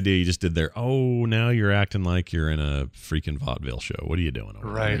fantasy idea you just did there. Oh, now you're acting like you're in a freaking vaudeville show. What are you doing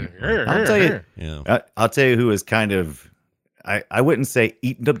over there? I'll tell you. Yeah. I'll tell you who is kind of. I wouldn't say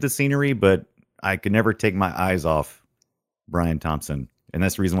eating up the scenery, but I could never take my eyes off Brian Thompson. And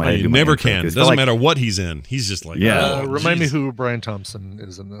that's the reason why I You do my never intro, can. It 'cause doesn't matter what he's in. He's just like, Yeah. Remind me geez. who Brian Thompson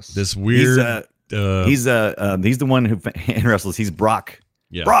is in this. This weird. He's the one who hand wrestles. He's Brock.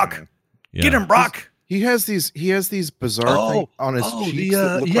 Yeah. Brock, Yeah. get him, Brock. He has these bizarre things on his cheeks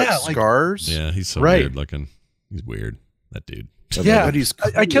that look like scars. Yeah, he's so Right. weird looking. He's weird. That dude. Yeah, But he's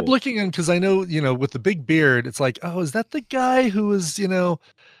I kept cool. looking in because I know, with the big beard, it's like, oh, is that the guy who was,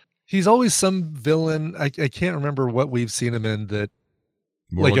 he's always some villain. I can't remember what we've seen him in that,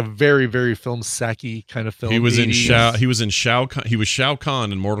 like a very, very film sacky kind of film. He was in 80s. He was in Shao Kahn. He was Shao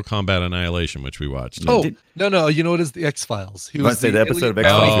Kahn in Mortal Kombat Annihilation, which we watched. Oh, no, you know what is the X-Files? He I was say the episode of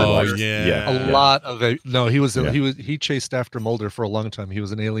alien X-Files. bounty Oh, hunter. yeah. A lot of it. No, he was Yeah. he chased after Mulder for a long time. He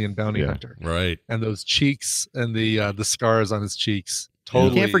was an alien bounty hunter. Right. And those cheeks and the scars on his cheeks. You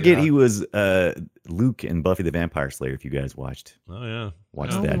Totally. can't forget he was Luke in Buffy the Vampire Slayer. If you guys watched Oh yeah.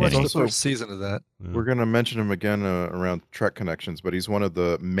 that, I watched the Also- first season of that. We're going to mention him again around Trek Connections, but he's one of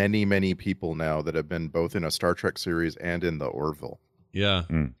the many, many people now that have been both in a Star Trek series and in the Orville. Yeah.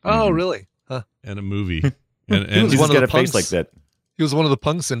 Oh, really? Huh. And a movie. And He was he's one of got the a face punks. like that. He was one of the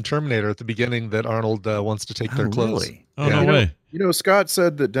punks in Terminator at the beginning that Arnold wants to take their clothes. Really? oh Yeah. no way. You know, Scott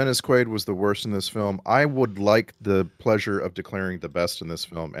said that Dennis Quaid was the worst in this film. I would like the pleasure of declaring the best in this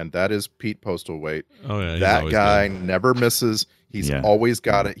film, and that is Pete Postlethwaite. Oh yeah, he's That always guy good. never misses. He's Yeah. always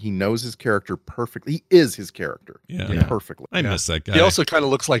got it. He knows his character perfectly. He is his character Yeah. perfectly. I miss that guy. He also kind of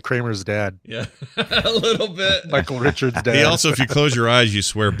looks like Kramer's dad, yeah, a little bit. Michael Richards' dad. He also, if you close your eyes, you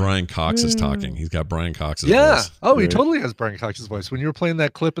swear Brian Cox is talking. He's got Brian Cox's yeah. voice. Oh, he totally has Brian Cox's voice. When you were playing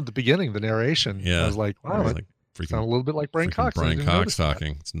that clip at the beginning, the narration, Yeah. I was like, wow, It's that like sounds a little bit like Brian freaking Cox. I Brian didn't Cox notice that.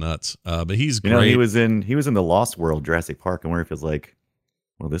 talking. It's nuts. But he's You great. know, he was in the Lost World, Jurassic Park, and where he feels like,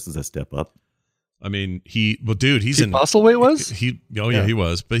 well, this is a step up. I mean, dude, he's Pete in. Postlethwaite was? He Yeah. he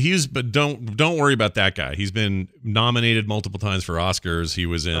was, but don't worry about that guy. He's been nominated multiple times for Oscars. He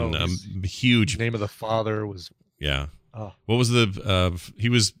was in huge. Name of the Father was Yeah. Oh. What was the? He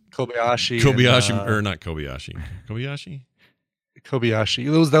was Kobayashi. Kobayashi or not Kobayashi? Kobayashi. Kobayashi.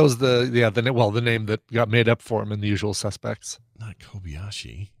 That was the name that got made up for him in The Usual Suspects. Not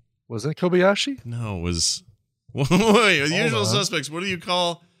Kobayashi. Wasn't it Kobayashi? No, it was. Wait, The Usual on. Suspects. What do you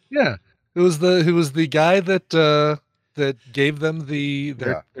call? Yeah, it was the guy that gave them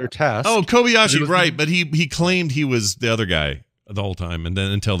their task. Oh, Kobayashi, He was- right? But he claimed he was the other guy the whole time, and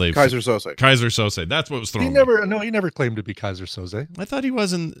then until they Kaiser Sose. Kaiser Sose. That's what was thrown. he never claimed to be Kaiser Soze. I thought he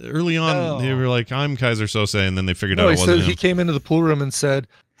wasn't early on. No. They were like, "I'm Kaiser Sose," and then they figured No, out he it wasn't said he him. came into the pool room and said,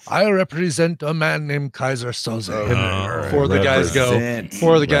 "I represent a man named Kaiser Soze." And Oh, before the guys go,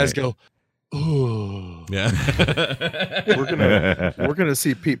 Represent. ooh. Yeah. We're gonna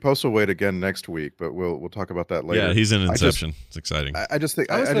see Pete Postlethwaite again next week, but we'll talk about that later. Yeah, he's in I just- Inception. It's exciting. I just think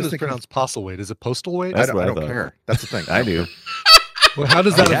I always I thought just it's think pronounced Postlethwaite. Is it Postlethwaite? I That's don't, what I I don't thought. care. That's the thing. I do. Well, how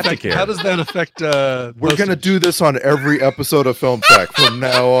does that You have to affect? care. How does that affect? We're gonna do this on every episode of Film Sack from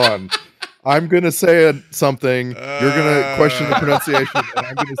now on. I'm gonna say something. You're gonna question the pronunciation, and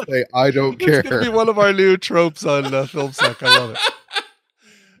I'm gonna say I don't It's gonna care. be one of our new tropes on Film Sack. I love it.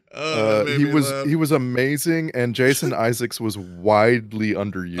 He was amazing, and Jason Isaacs was widely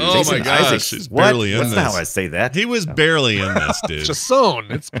underused. Oh Jason my gosh, Isaacs. he's What? barely in That's not this. how I say that. He was barely in this, dude. Jasone.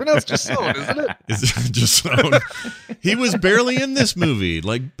 It's pronounced Jasone, isn't it? Is it just so? He was barely in this movie,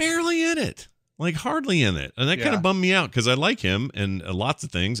 like barely in it, like hardly in it, and that kind Yeah. of bummed me out because I like him and lots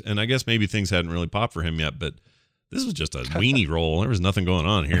of things, and I guess maybe things hadn't really popped for him yet, but this was just a weenie roll. There was nothing going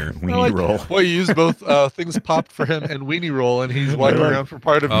on here. Weenie roll. Well, you used both things popped for him and weenie roll, and he's walking around for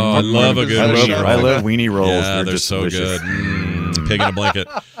part of. Oh, I love a good I weenie love, roll. I love weenie rolls. Yeah, they're just so delicious. good. Pig in a blanket.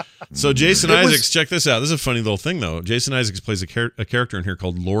 So Jason It was- Isaacs, check this out. This is a funny little thing, though. Jason Isaacs plays a character in here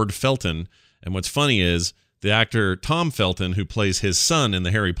called Lord Felton, and what's funny is the actor Tom Felton, who plays his son in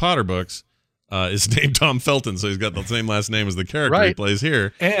the Harry Potter books, is named Tom Felton, so he's got the same last name as the character he Right. plays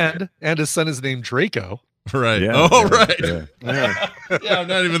here. And his son is named Draco. Right. Yeah, Oh, yeah, right. yeah. Yeah, I'm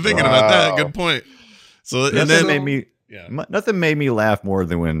not even thinking about that. Wow. Good point. So and Nothing then made me yeah. nothing made me laugh more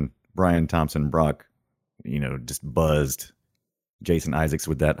than when Brian Thompson Brock, just buzzed Jason Isaacs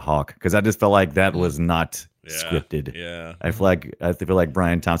with that hawk, because I just felt like that was not Yeah, scripted. Yeah. I feel like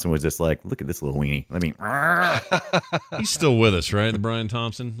Brian Thompson was just like, look at this little weenie. I mean, He's still with us, right? The Brian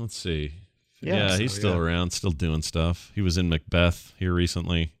Thompson. Let's see. Yeah, Yeah, so, he's still yeah. around, still doing stuff. He was in Macbeth here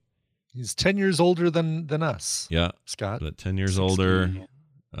recently. He's 10 years older than us, Yeah, Scott. but 10 years older.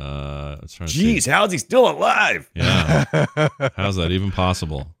 Let's try to jeez, how's he still alive? Yeah. How's that even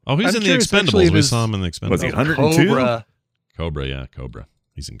possible? Oh, he's I'm in the curious, actually, Expendables. it We is- saw him in the Expendables. Was he 102? Cobra. Cobra, yeah, Cobra.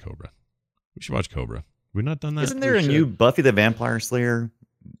 He's in Cobra. We should watch Cobra. We've not done that. Isn't there a new Buffy the Vampire Slayer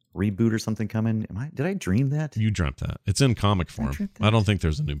reboot or something coming? Did I dream that? You dreamt that. It's in comic form. dreamt that. I don't think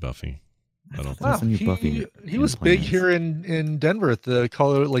there's a new Buffy. I don't think. Wow. There's a new Buffy He in was big plans. here in Denver at the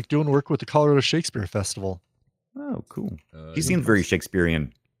Colorado, like doing work with the Colorado Shakespeare Festival. Oh, cool. He seems very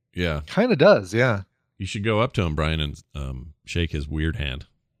Shakespearean. Yeah. Kind of does, yeah. You should go up to him, Brian, and shake his weird hand.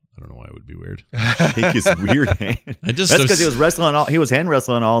 I don't know why it would be weird. Take his weird hand. I just That's because he was wrestling. He was hand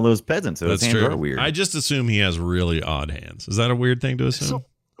wrestling all those peasants. So his That's hands true. are weird. I just assume he has really odd hands. Is that a weird thing to assume? So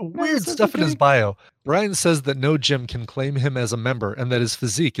weird that's stuff in his okay. bio. Brian says that no gym can claim him as a member, and that his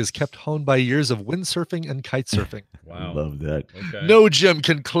physique is kept honed by years of windsurfing and kite surfing. I love that. Okay. No gym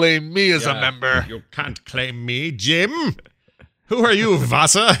can claim me as a Yeah. member. You can't claim me, Jim. Who are you,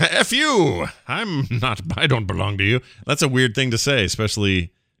 Vasa? F you. I don't belong to you. That's a weird thing to say,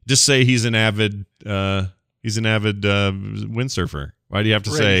 especially just say he's an avid windsurfer. Why do you have to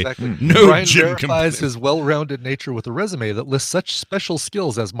Right, say exactly. no Brian gym verifies his well-rounded nature with a resume that lists such special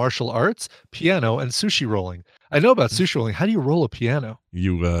skills as martial arts, piano, and sushi rolling. I know about sushi rolling. How do you roll a piano?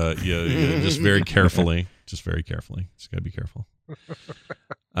 You just very carefully. Just very carefully. Just gotta be careful.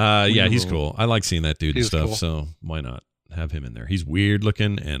 Yeah, he's cool. I like seeing that dude and He's stuff, cool. so why not have him in there? He's weird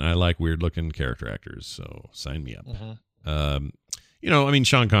looking, and I like weird looking character actors, so sign me up. I mean,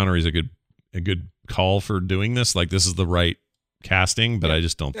 Sean Connery's a good call for doing this. Like, this is the right casting, but I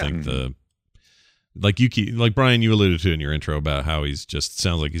just don't think like Brian, you alluded to in your intro about how he's just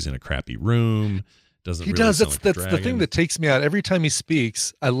sounds like he's in a crappy room. He does. That's the thing that takes me out every time he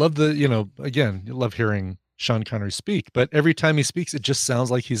speaks. I love again, you love hearing Sean Connery speak, but every time he speaks, it just sounds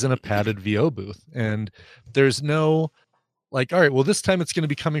like he's in a padded VO booth, and there's no like, all right, well, this time it's going to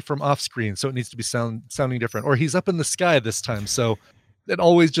be coming from off screen, so it needs to be sounding different, or he's up in the sky this time, so it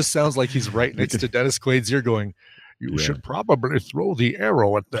always just sounds like he's right next to Dennis Quaid's ear going, you should probably throw the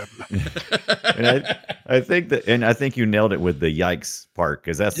arrow at them. And I think you nailed it with the yikes part,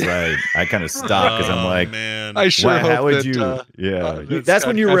 because that's why I kind of stopped, because I'm like, man, I sure hope how would that, you? That's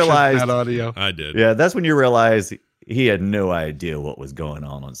when you realize that audio. I did. Yeah, that's when you realize he had no idea what was going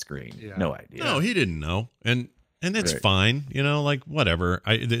on screen. Yeah. No idea. No, he didn't know, and it's Right. fine. Like whatever.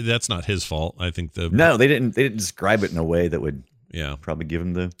 That's not his fault. I think No, they didn't describe it in a way that would yeah. probably give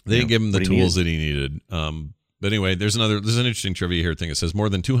him the. They didn't give him the what he tools needed. that he needed. But anyway, there's an interesting trivia here thing. It says more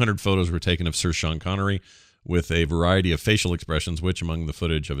than 200 photos were taken of Sir Sean Connery with a variety of facial expressions, which among the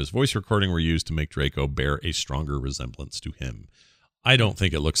footage of his voice recording were used to make Draco bear a stronger resemblance to him. I don't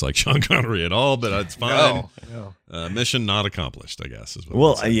think it looks like Sean Connery at all, but it's fine. No. Mission not accomplished, I guess. Is what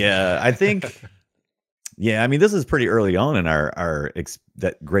Well, I'm saying. yeah, I think. Yeah, I mean, this is pretty early on in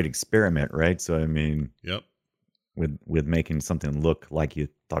that great experiment, right? So, I mean, Yep, with making something look like you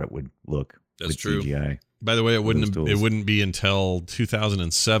thought it would look. That's with true. CGI. By the way, it those tools. wouldn't be until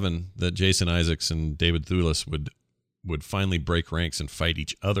 2007 that Jason Isaacs and David Thewlis would finally break ranks and fight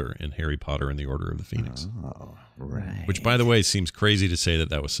each other in Harry Potter and the Order of the Phoenix. Oh, right. Which, by the way, seems crazy to say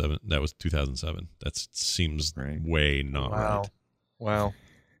that was 2007. That seems way not right. Wow.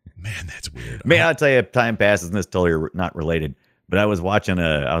 Man, that's weird. Man, I'll tell you, time passes, and this is totally not related. But I was watching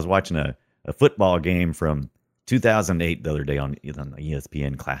a football game from 2008 the other day on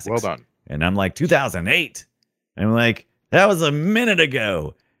ESPN Classics. Well done. And I'm like, 2008? And I'm like, that was a minute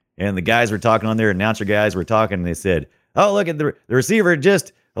ago. And the guys were talking on there, announcer guys were talking, and they said, oh, look at the receiver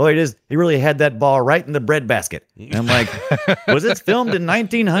he really had that ball right in the breadbasket. And I'm like, was it filmed in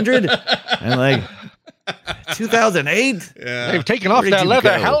 1900? And I'm like, 2008? Yeah. They've taken off their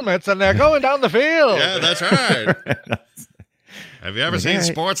leather helmets and they're going down the field. Yeah, that's right. Have you ever seen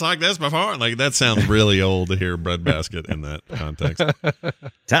sports like this before? Like, that sounds really old to hear breadbasket in that context.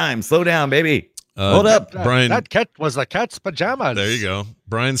 Time, slow down, baby. Hold up. Brian. That cat was a cat's pajamas. There you go.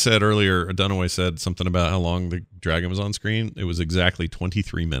 Brian said earlier, Dunaway said something about how long the dragon was on screen. It was exactly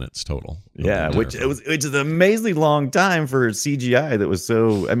 23 minutes total. Yeah, which is an amazingly long time for CGI. That was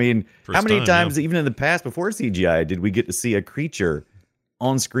so. I mean, how many times, even in the past before CGI, did we get to see a creature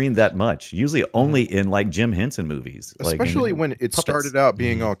on screen that much? Usually only in like Jim Henson movies. Especially when it puppets. started out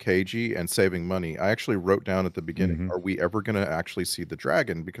being all cagey and saving money. I actually wrote down at the beginning, are we ever going to actually see the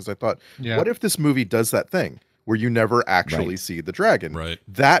dragon? Because I thought, what if this movie does that thing where you never actually see the dragon? Right.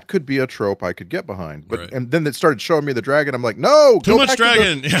 That could be a trope I could get behind. But and then it started showing me the dragon. I'm like, no, too much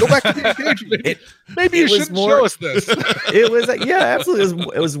dragon. Go back to being cagey. Maybe you shouldn't show us this. It was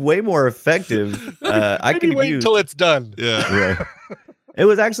absolutely. It was way more effective. I could wait until it's done. Yeah. It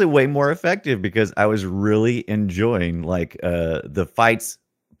was actually way more effective because I was really enjoying the fights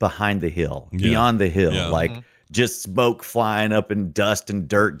behind the hill, beyond the hill, just smoke flying up and dust and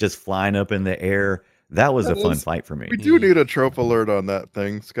dirt just flying up in the air. That was a fun fight for me. We do need a trope alert on that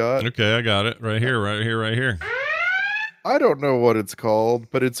thing, Scott. Okay, I got it right here. I don't know what it's called,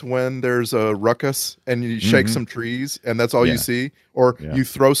 but it's when there's a ruckus and you shake some trees and that's all you see, or you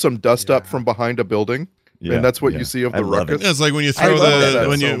throw some dust up from behind a building. Yeah, and that's what you see of the ruckus. Yeah, it's like when you throw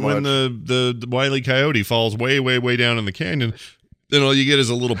when the Wile E. Coyote falls way down in the canyon, then all you get is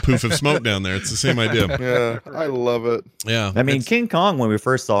a little poof of smoke down there. It's the same idea. Yeah, I love it. Yeah, I mean, King Kong. When we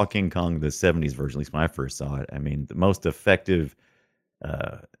first saw King Kong, the '70s version, at least when I first saw it, I mean, the most effective.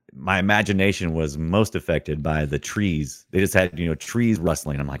 My imagination was most affected by the trees. They just had trees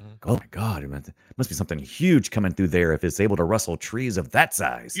rustling. I'm like, oh my god, it must be something huge coming through there if it's able to rustle trees of that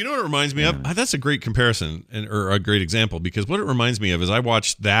size. You know what it reminds me of? That's a great comparison or a great example, because what it reminds me of is I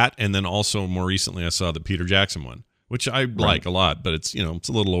watched that, and then also more recently I saw the Peter Jackson one, which I like a lot, but it's it's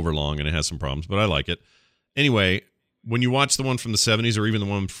a little overlong and it has some problems, but I like it. Anyway, when you watch the one from the 70s or even the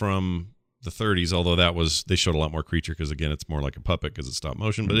one from the 30s, although they showed a lot more creature because again it's more like a puppet because it's stop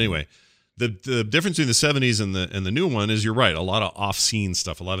motion. But anyway, the difference between the 70s and the new one is, you're right, a lot of off-scene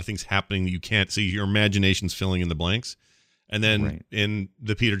stuff, a lot of things happening that you can't see. Your imagination's filling in the blanks. And then in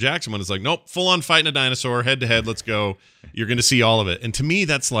the Peter Jackson one, it's like, nope, full on fighting a dinosaur, head to head, let's go. You're going to see all of it. And to me,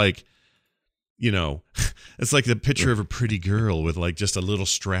 that's like, it's like the picture of a pretty girl with like just a little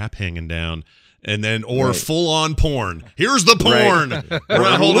strap hanging down. and then or Right. full on porn. Here's the porn. We're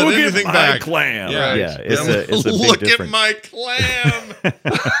not holding Look anything at my back. clam. Yeah. Yeah, it's a big Look difference. at my clam.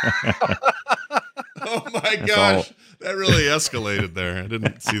 Oh my gosh. That really escalated there. I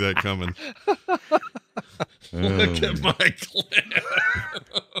didn't see that coming. Look at my clam.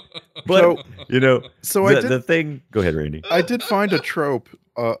 But So I did the thing. Go ahead, Randy. I did find a trope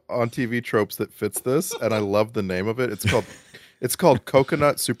on TV tropes that fits this, and I love the name of it. It's called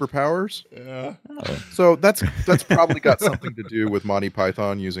coconut superpowers. Yeah. So that's probably got something to do with Monty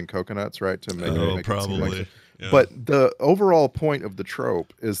Python using coconuts, right? To make it seem like probably. Yeah. But the overall point of the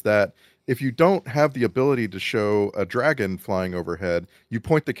trope is that if you don't have the ability to show a dragon flying overhead, you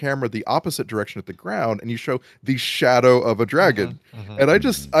point the camera the opposite direction at the ground and you show the shadow of a dragon. And I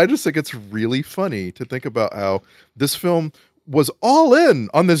just think it's really funny to think about how this film was all in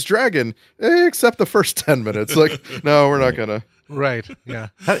on this dragon, except the first 10 minutes. Like, no, we're not gonna. Right. Yeah.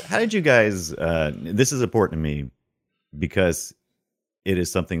 How did you guys? This is important to me because it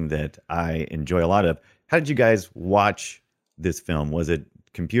is something that I enjoy a lot of. How did you guys watch this film? Was it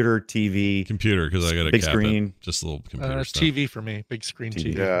computer, TV? Computer, because I got a big screen. Just a little computer stuff. TV for me, big screen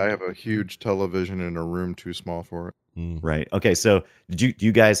TV. Yeah, I have a huge television in a room too small for it. Right. Okay. So, do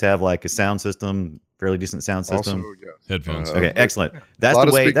you guys have like a sound system? Fairly decent sound system. Also, yes. Headphones. Okay. Excellent. That's a lot the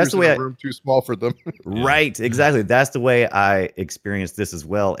of way. That's speakers the in way. a room too small for them. Right. Exactly. That's the way I experienced this as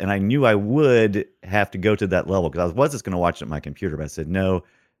well. And I knew I would have to go to that level because I was just going to watch it on my computer. But I said no.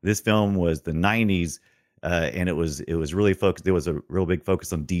 This film was the '90s, and it was really focused. There was a real big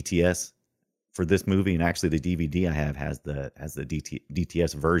focus on DTS for this movie, and actually the DVD I have has the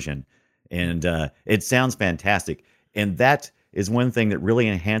DTS version, and it sounds fantastic. And that is one thing that really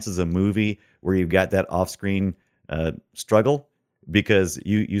enhances a movie where you've got that off-screen struggle, because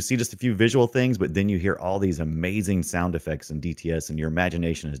you see just a few visual things, but then you hear all these amazing sound effects in DTS, and your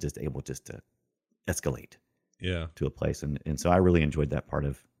imagination is just able just to escalate Yeah. to a place. And so I really enjoyed that part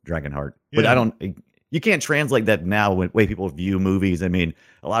of Dragonheart. But Yeah. you can't translate that now when way people view movies. I mean,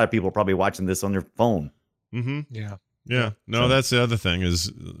 a lot of people are probably watching this on their phone. Mm-hmm. Yeah. Yeah. No, So- that's the other thing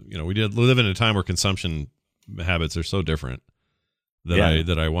is, we did live in a time where consumption habits are so different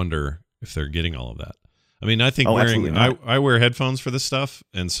that I wonder if they're getting all of that. I mean, I think absolutely not. I wear headphones for this stuff,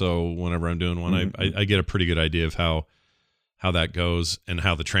 and so whenever I'm doing one, I get a pretty good idea of how that goes and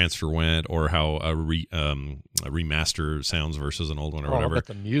how the transfer went, or how a remaster sounds versus an old one or whatever. But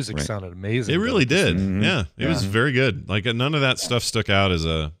the music sounded amazing. It really did. Mhm. Yeah, it was very good. Like none of that stuff stuck out as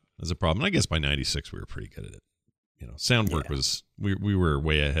a problem. And I guess by '96 we were pretty good at it. Sound work was we were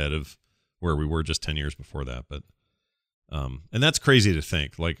way ahead of where we were just 10 years before that. But and that's crazy to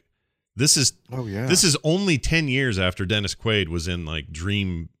think. Like this is only 10 years after Dennis Quaid was in like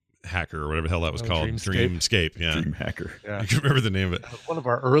Dream Hacker or whatever the hell that was called. Dreamscape. Yeah. Dream Hacker. Yeah. I can remember the name of it. One of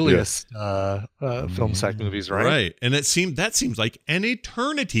our earliest film sack movies, right? Right. And that seems like an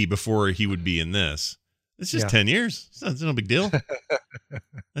eternity before he would be in this. It's just 10 years. It's no big deal.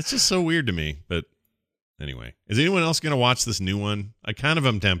 That's just so weird to me. But anyway, is anyone else going to watch this new one? I kind of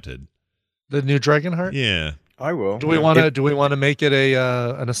am tempted. The new Dragonheart? Yeah. I will. Do we want to make it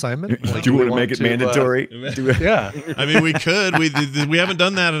an assignment? Like, do we want to make it mandatory? Yeah. I mean, we could. We haven't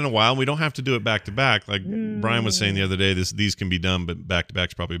done that in a while. We don't have to do it back to back. Like Brian was saying the other day, these can be done, but back to back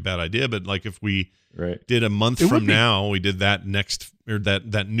is probably a bad idea. But like if we did a month from now, we did that next or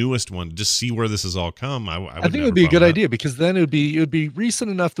that newest one, just see where this has all come. I think it would be a good idea, because then it would be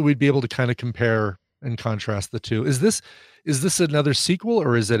recent enough that we'd be able to kind of compare and contrast the two. Is this another sequel,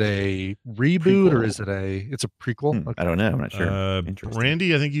 or is it a reboot, Prequel. or is it it's a prequel? Okay. I don't know. I'm not sure. Interesting.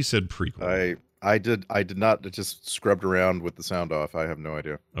 Randy, I think you said prequel. I did not. It just scrubbed around with the sound off. I have no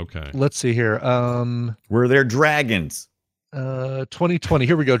idea. Okay. Let's see here. Were there dragons? 2020.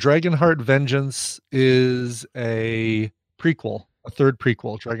 Here we go. Dragonheart Vengeance is a prequel, a third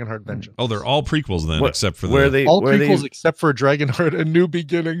prequel. Dragonheart Vengeance. Oh, they're all prequels then, except for where they all where prequels they, except for Dragonheart: A New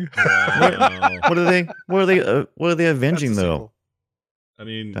Beginning. what are they avenging That's a though? sequel. I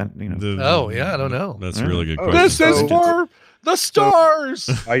mean, That, you know. I don't know. That's a really good Oh, question. This is So- for the stars.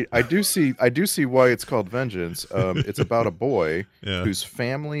 I do see why it's called Vengeance. It's about a boy Yeah. whose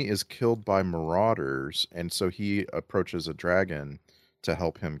family is killed by marauders, and so he approaches a dragon to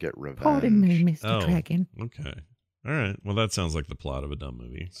help him get revenge. Oh, okay. All right. Well, that sounds like the plot of a dumb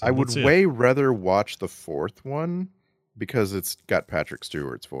movie. So I would let's see it. way rather watch the fourth one because it's got Patrick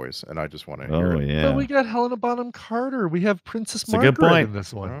Stewart's voice, and I just want to hear Oh it. yeah. But we got Helena Bonham Carter. We have Princess It's a good Margaret point. in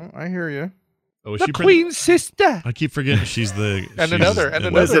this one. Oh, I hear you. Oh, is The she Queen's sister. I keep forgetting she's the And she's another.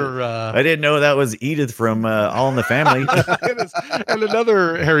 I didn't know that was Edith from All in the Family. and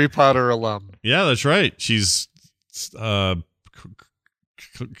another Harry Potter alum. Yeah, that's right. She's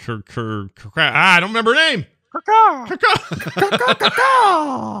I don't remember her name.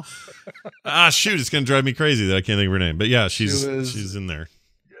 Shoot, it's gonna drive me crazy that I can't think of her name. But yeah, she's in there.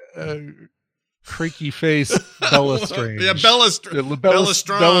 Creaky face Bella Strange. Yeah,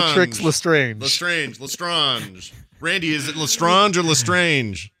 Bellatrix Lestrange. Lestrange. Randy, is it Lestrange or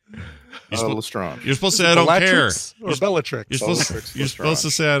Lestrange? Lestrange. You're supposed to say I don't care. Or Bellatrix. You're supposed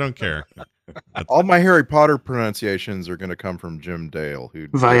to say I don't care. All my Harry Potter pronunciations are going to come from Jim Dale, who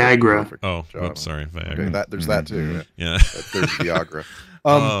Viagra. Oh, oops, sorry, Viagra. Okay, there's that too. Yeah, there's Viagra.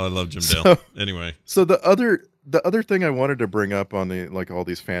 I love Jim Dale. Anyway, so the other thing I wanted to bring up on the all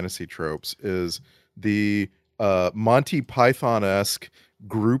these fantasy tropes is the Monty Python-esque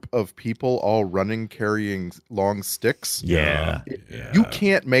group of people all running carrying long sticks. Yeah. You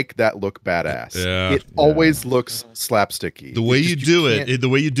can't make that look badass. It always looks slapsticky. The way you do it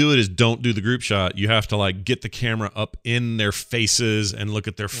is don't do the group shot. You have to get the camera up in their faces and look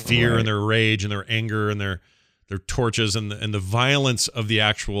at their fear and their rage and their anger and their torches and the violence of the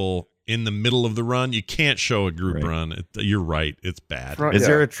actual in the middle of the run. You can't show a group run. You're right. It's bad. Is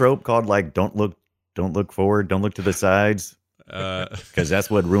there a trope called don't look forward, don't look to the sides? Because that's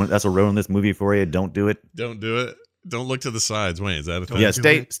what ruined this movie for you. Don't do it. Don't do it. Don't look to the sides. Wait, is that a thing? Yeah,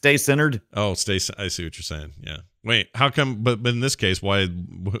 stay centered. Oh, I see what you're saying. Yeah. Wait, how come? But in this case, why?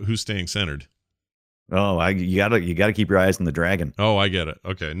 Who's staying centered? Oh, you gotta keep your eyes on the dragon. Oh, I get it.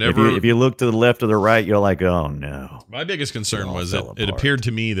 Okay, never. If you look to the left or the right, you're like, oh no. My biggest concern was that it appeared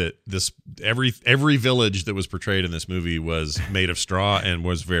to me that every village that was portrayed in this movie was made of straw and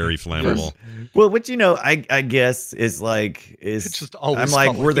was very flammable. Well, which I guess is it's just always. I'm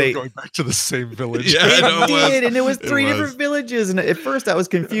like, were they going back to the same village? Yeah, it did, and it was three different villages. And at first, I was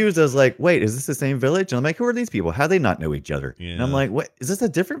confused. I was like, wait, is this the same village? And I'm like, who are these people? How do they not know each other? Yeah. And I'm like, what? Is this a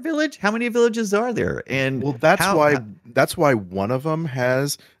different village? How many villages are there? And that's why one of them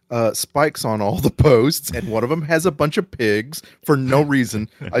has spikes on all the posts, and one of them has a bunch of pigs for no reason.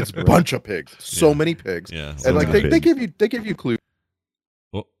 It's a bunch of pigs, so many pigs. Yeah, and they give you clues.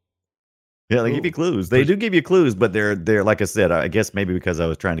 Well, yeah, they give you clues. They do give you clues, but they're like I said. I guess maybe because I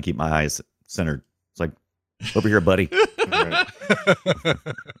was trying to keep my eyes centered. It's like, over here, buddy.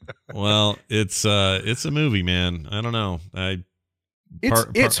 Well, it's a movie, man. I don't know.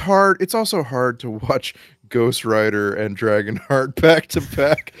 It's hard. It's also hard to watch Ghost Rider and Dragonheart back to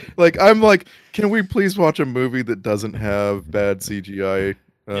back. I'm like, can we please watch a movie that doesn't have bad CGI?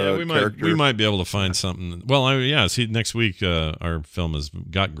 We might be able to find something. Well, see, next week our film has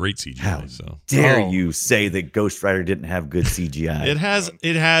got great CGI. How dare you say that Ghost Rider didn't have good CGI? It has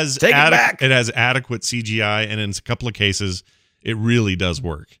Take it back. It has adequate CGI, and in a couple of cases, it really does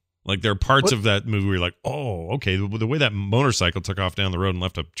work. There are parts of that movie where you're like, oh, okay, the way that motorcycle took off down the road and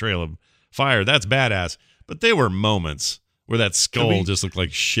left a trail of fire, that's badass. But there were moments where that skull just looked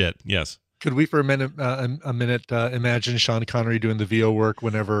like shit. Yes. Could we for a minute imagine Sean Connery doing the VO work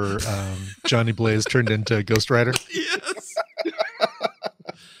whenever Johnny Blaze turned into Ghost Rider? Yes.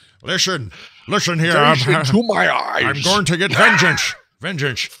 Listen here. To my eyes. I'm going to get vengeance.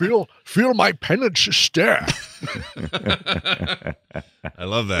 Vengeance. Feel my penance stare. I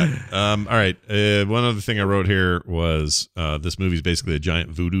love that. All right. One other thing I wrote here was this movie is basically a giant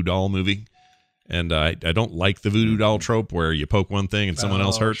voodoo doll movie. And I don't like the voodoo doll trope where you poke one thing and someone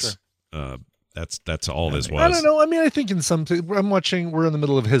else hurts. Sure. That's all this was. I don't know. I mean, I think in some we're in the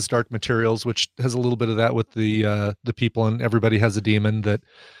middle of His Dark Materials, which has a little bit of that with the people, and everybody has a daemon, but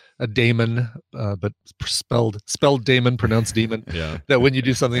spelled Damon, pronounced demon. Yeah. That when you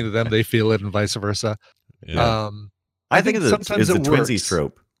do something to them, they feel it, and vice versa. Yeah. I think sometimes it's the twinsies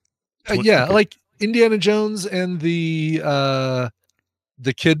trope. Like Indiana Jones and the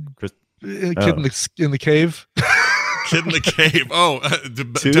kid in the cave. Kid in the Cave. Oh,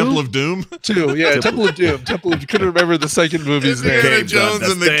 Temple of Doom? 2, yeah. Temple of Doom. Couldn't remember the second movie's name. Indiana Jones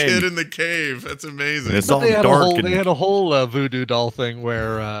and the Kid in the Cave. That's amazing. It's all dark. They had a whole voodoo doll thing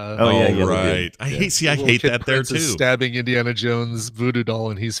where... right. I hate that there too. Stabbing Indiana Jones' voodoo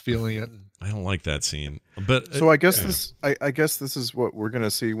doll, and he's feeling it. I don't like that scene. But so I guess this is what we're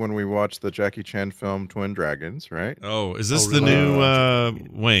gonna see when we watch the Jackie Chan film Twin Dragons, right? Oh, is this the new?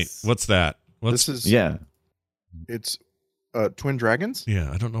 Wait, what's that? It's Twin Dragons.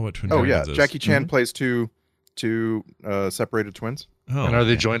 Yeah, I don't know what Twin Dragons is. Jackie Chan plays two separated twins. Oh, and are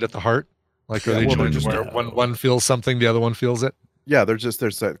they joined at the heart? Are they joined where one feels something, the other one feels it? Yeah, there's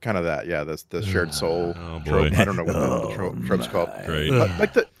that kind of that. Yeah, the shared soul trope. I don't know what the trope's called. Great.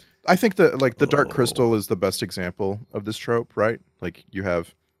 I think the Dark Crystal is the best example of this trope, right? Like you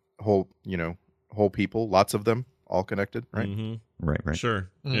have whole people, lots of them, all connected, right? Mm-hmm. Right. Sure.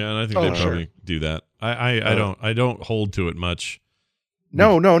 Yeah, and I think they probably do that. I don't hold to it much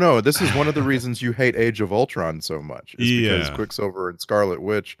No. This is one of the reasons you hate Age of Ultron so much. Is because Yeah. Quicksilver and Scarlet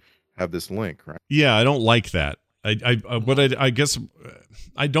Witch have this link, right? Yeah, I don't like that. I guess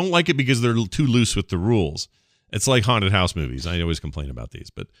I don't like it because they're too loose with the rules. It's like haunted house movies. I always complain about these,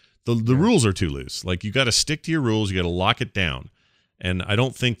 but the rules are too loose. Like, you got to stick to your rules. You got to lock it down. And I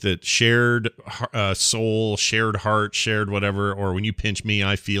don't think that shared soul, shared heart, shared whatever, or when you pinch me,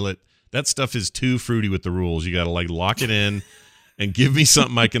 I feel it. That stuff is too fruity with the rules. You got to like lock it in and give me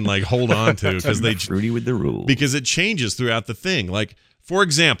something I can like hold on to, because they Fruity with the rules. because it changes throughout the thing. Like, for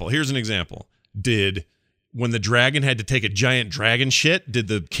example, here's an example. When the dragon had to take a giant dragon shit, did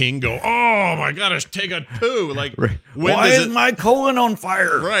the king go, "Oh my god, I should take a poo"? Like, Why is my colon on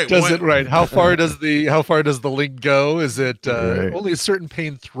fire? right? Right? How far does the link go? Is it only a certain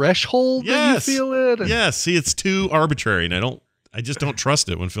pain threshold that you feel it? Yes. See, it's too arbitrary, and I just don't trust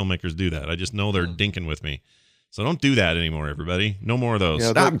it when filmmakers do that. I just know they're dinking with me. So don't do that anymore, everybody. No more of those.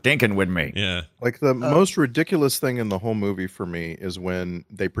 Yeah, Stop dinking with me. Yeah. Like the most ridiculous thing in the whole movie for me is when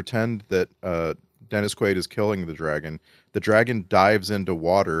they pretend that Dennis Quaid is killing the dragon. The dragon dives into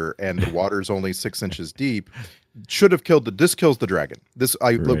water, and the water's only 6 inches deep. Should have killed this kills the dragon.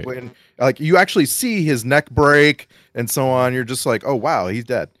 When like you actually see his neck break and so on. You're just like, oh wow, he's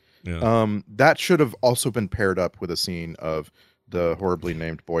dead. Yeah. That should have also been paired up with a scene of the horribly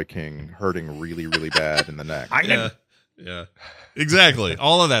named Boy King hurting really, really bad in the neck. Yeah. Exactly.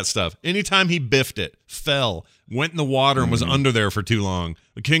 All of that stuff. Anytime he biffed it, fell, went in the water, and was under there for too long,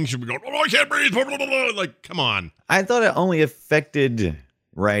 the king should be going, "Oh, I can't breathe." Blah, blah, blah, blah. Like, come on. I thought it only affected,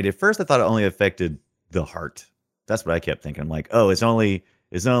 right? At first, I thought it only affected the heart. That's what I kept thinking. I'm like, oh, it's only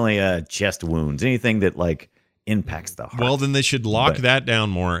chest wounds, anything that like impacts the heart. Well, then they should lock that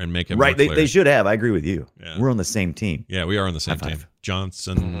down more and make it right. more clear. They should have. I agree with you. Yeah. We're on the same team. Yeah, we are on the same High team. five.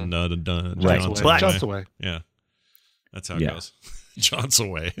 Johnson, Right. Johnson, But- John's away. Yeah, that's how it goes. John's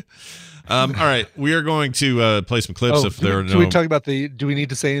away. All right, we are going to play some clips. If there are do we talk about do we need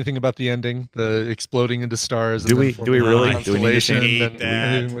to say anything about the ending, the exploding into stars? Do we really? Do we need to say Constellation and that?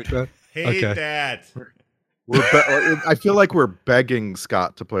 anything like that? hate Okay. that. I feel like we're begging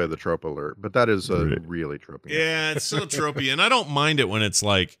Scott to play the trope alert, but that is really tropey. Yeah, it's so tropey, and I don't mind it when it's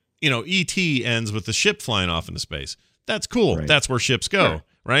like, E.T. ends with the ship flying off into space. That's cool. Right. That's where ships go,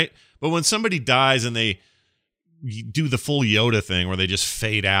 right? But when somebody dies and they do the full Yoda thing where they just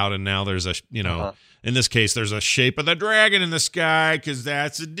fade out, and now there's in this case, there's a shape of the dragon in the sky because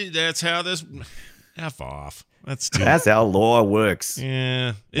that's how this. F off. That's how lore works.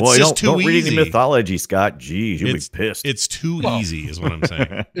 Yeah, it's Boy, just too don't read easy. any mythology, Scott. Geez, you'll be pissed. It's too easy, is what I'm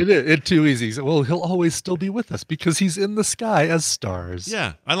saying. It's too easy. Well, he'll always still be with us because he's in the sky as stars.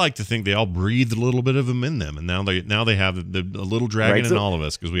 Yeah, I like to think they all breathed a little bit of him in them, and now they have a little dragon in all of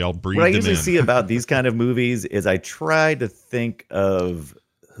us because we all breathed What I him usually in. see about these kind of movies is I try to think of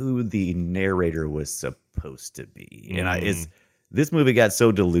who the narrator was supposed to be, and this movie got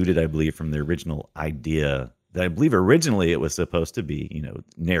so diluted, I believe, from the original idea. That I believe originally it was supposed to be,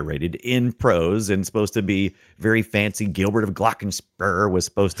 narrated in prose and supposed to be very fancy. Gilbert of Glockenspur was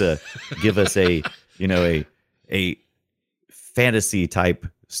supposed to give us a fantasy type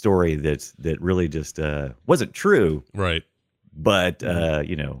story that really just wasn't true, Right. but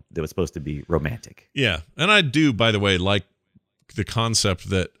that was supposed to be romantic. Yeah, and I do, by the way, like the concept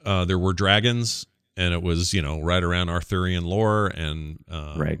that there were dragons. And it was, right around Arthurian lore, and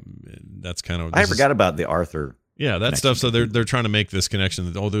Right. That's kind of. I forgot about the Arthur. Yeah, that stuff. So they're trying to make this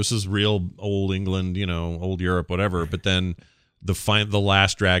connection that this is real old England, old Europe, whatever. But then the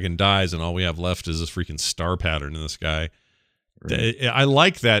last dragon dies, and all we have left is this freaking star pattern in the sky. Right. I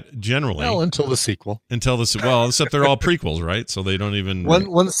like that generally. Well, until the sequel. Except they're all prequels, right? So they don't even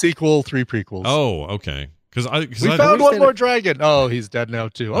one sequel, 3 prequels. Oh, okay. Because we found one more dragon. Oh, he's dead now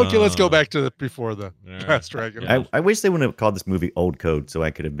too. Okay, let's go back to before the last dragon. Yeah. I wish they wouldn't have called this movie Old Code, so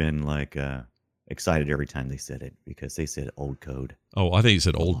I could have been like excited every time they said it because they said Old Code. Oh, I think you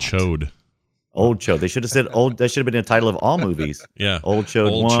said Old Chode. Old Chode. They should have said Old. That should have been the title of all movies. Yeah, Old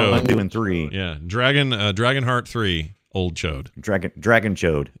Chode 1, 2, and 3. Yeah, Dragonheart 3. Old Chode. Dragon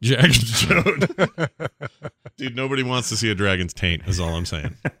Chode. Dragon Chode. Dude, nobody wants to see a dragon's taint, is all I'm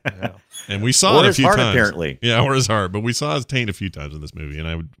saying. Yeah. And we saw it a few times. Apparently. Yeah, or his heart. But we saw his taint a few times in this movie, and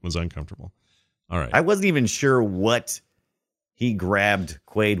I was uncomfortable. All right. I wasn't even sure what he grabbed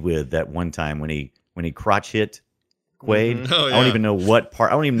Quaid with that one time when he crotch hit Quaid. Mm-hmm. Oh, yeah. I don't even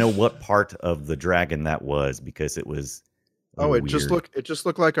know what part of the dragon that was because it was. It just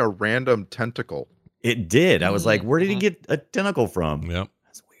looked like a random tentacle. It did. I was like, where did he get a tentacle from? Yep.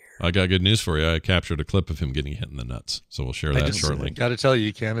 That's weird. I got good news for you. I captured a clip of him getting hit in the nuts, so we'll share that shortly. Got to tell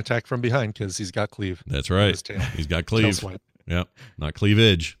you can't attack from behind because he's got cleave. That's right. He's got cleave. Yep. Not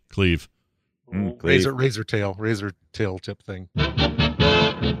cleavage. Cleave. Razor tail tip thing. You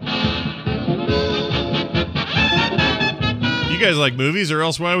guys like movies, or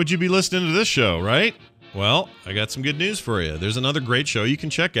else why would you be listening to this show, right? Well, I got some good news for you. There's another great show you can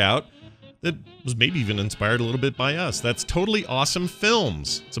check out that was maybe even inspired a little bit by us. That's Totally Awesome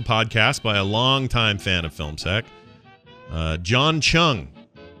Films. It's a podcast by a longtime fan of FilmSack, John Chung.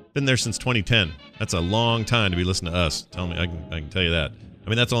 Been there since 2010. That's a long time to be listening to us. Tell me, I can tell you that. I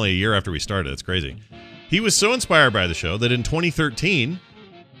mean, that's only a year after we started. It's crazy. He was so inspired by the show that in 2013,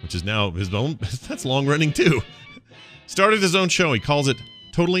 which is now his own, that's long running too, started his own show. He calls it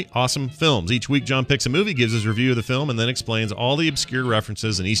Totally Awesome Films. Each week, John picks a movie, gives his review of the film, and then explains all the obscure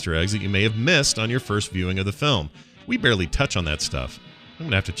references and Easter eggs that you may have missed on your first viewing of the film. We barely touch on that stuff. I'm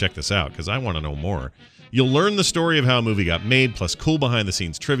going to have to check this out because I want to know more. You'll learn the story of how a movie got made, plus cool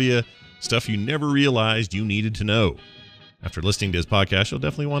behind-the-scenes trivia, stuff you never realized you needed to know. After listening to his podcast, you'll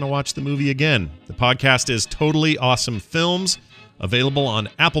definitely want to watch the movie again. The podcast is Totally Awesome Films, available on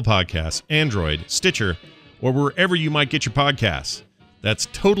Apple Podcasts, Android, Stitcher, or wherever you might get your podcasts. That's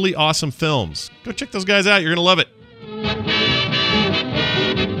Totally Awesome Films. Go check those guys out. You're going to love it.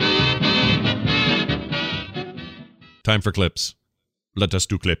 Time for clips. Let us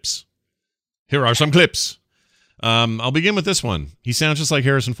do clips. Here are some clips. I'll begin with this one. He sounds just like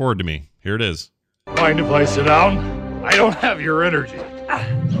Harrison Ford to me. Here it is. Mind if I sit down? I don't have your energy.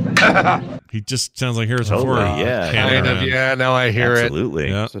 He just sounds like Harrison Ford. Yeah. Kind of, yeah, now I hear Absolutely.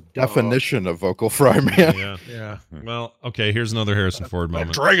 Yeah. It's a definition of vocal fry, man. Yeah. it. Yeah. Well, okay, here's another Harrison Ford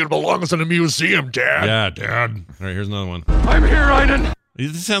moment. Dragon belongs in a museum, Dad. Yeah, Dad. All right, here's another one. I'm here, Iden.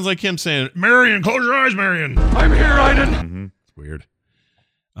 This sounds like him saying, Marion, close your eyes, Marion. I'm here, Iden. Mm-hmm. It's weird.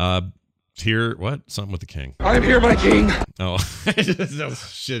 Here, what? Something with the king. I'm here, my king. Oh, that's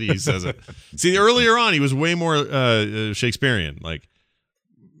shitty. He says it. See, earlier on, he was way more Shakespearean. Like,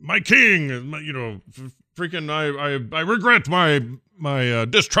 my king, freaking, I regret my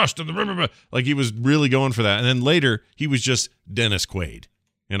distrust of the. Like, he was really going for that. And then later, he was just Dennis Quaid.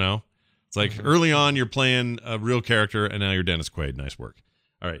 You know, it's like early on, you're playing a real character, and now you're Dennis Quaid. Nice work.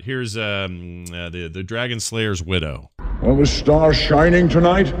 All right, here's the Dragon Slayer's widow. Are the stars shining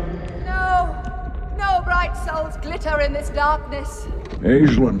tonight? No bright souls glitter in this darkness.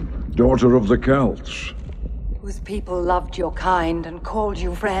 Aislinn, daughter of the Celts. Whose people loved your kind and called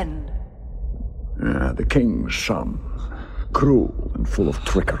you friend. The king's son. Cruel and full of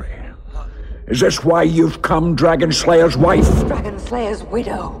trickery. Is this why you've come, Dragon Slayer's wife? Dragon Slayer's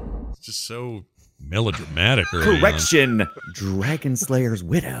widow. It's just so melodramatic. Early Correction. Dragon Slayer's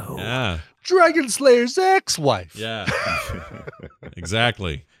widow. on. Yeah. Dragon Slayer's ex-wife. Yeah.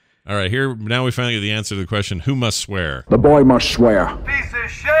 Exactly. All right, now we finally get the answer to the question, who must swear? The boy must swear. Piece of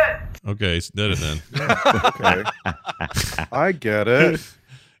shit. Okay, did it then. Okay. I get it.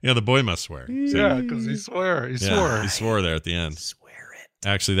 Yeah, the boy must swear. See? Yeah, because he swore. He Yeah, swore. he swore there at the end. Swear it.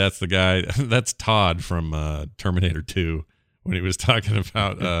 Actually, that's the guy. That's Todd from Terminator 2 when he was talking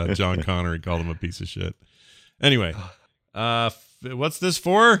about John Connor. He called him a piece of shit. Anyway, what's this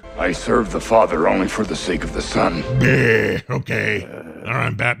for? I serve the Father only for the sake of the Son. Okay. All right,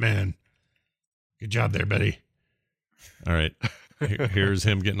 I'm Batman. Good job there, buddy. All right. Here's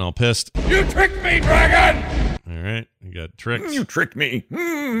him getting all pissed. You tricked me, Dragon! All right. You got tricks. You tricked me.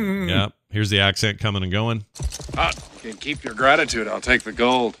 Yeah. Here's the accent coming and going. Can keep your gratitude. I'll take the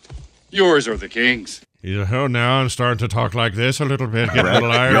gold. Yours or the king's. He's like, oh, now I'm starting to talk like this a little bit. Get a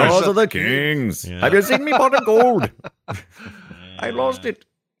little Irish. Yours are the kings. Yeah. Have you seen me pot of gold? I lost it.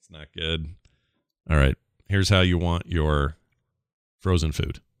 It's not good. All right. Here's how you want your frozen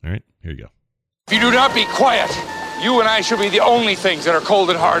food. All right. Here you go. If you do not be quiet, you and I shall be the only things that are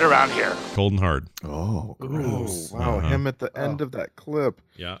cold and hard around here. Cold and hard. Oh, gross. Wow, him at the end of that clip.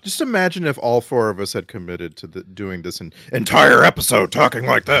 Yeah. Just imagine if all four of us had committed to doing this entire episode talking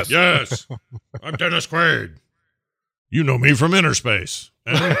like this. Yes. I'm Dennis Quaid. You know me from Inner Space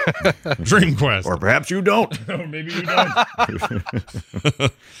and Dream Quest. Or perhaps you don't. Oh, maybe you don't.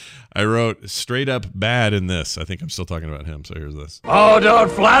 I wrote straight up bad in this. I think I'm still talking about him. So here's this. Oh,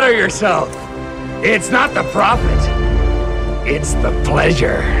 don't flatter yourself. It's not the profit. It's the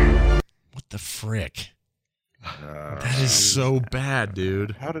pleasure. What the frick? That is so bad,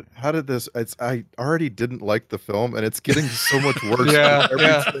 dude. How did this? I already didn't like the film, and it's getting so much worse. Yeah, with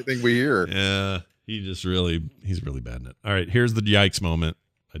everything we hear. Yeah. He's really bad in it. All right. Here's the yikes moment.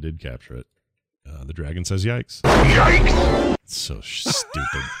 I did capture it. The dragon says yikes. Yikes! It's so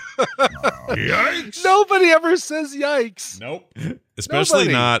stupid. Yikes! Nobody ever says yikes. Nope. Especially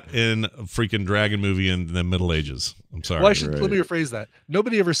Nobody. not in a freaking dragon movie in the Middle Ages. I'm sorry. Well, let me rephrase that.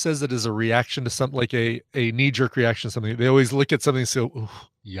 Nobody ever says it as a reaction to something, like a knee-jerk reaction to something. They always look at something and say, "Ooh,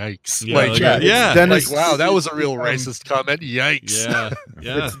 yikes!" Yeah. Dennis, Like, wow, that was a real racist comment. Yikes!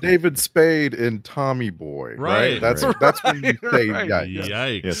 Yeah. It's David Spade in Tommy Boy, right? Right. That's when you say yikes.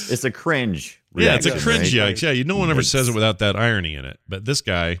 Yikes. Yes, it's a cringe. Yeah, it's a reaction, cringe right? yikes. Yeah, no one ever says it without that irony in it. But this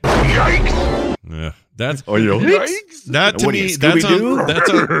guy, that's Yikes! that to What are me. you, That's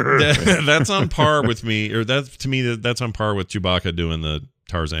Scooby-Doo? on that's on par with me, or that's on par with Chewbacca doing the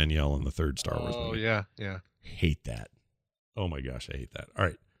Tarzan yell in the third Star Wars Oh movie. yeah. Hate that. Oh my gosh, I hate that. All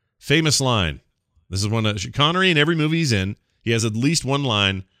right, famous line. This is one that Connery in every movie he's in. He has at least one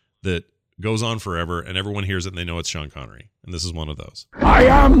line that goes on forever, and everyone hears it and they know it's Sean Connery. And this is one of those. I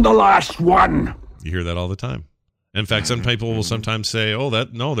am the last one. You hear that all the time. In fact, some people will sometimes say, "Oh,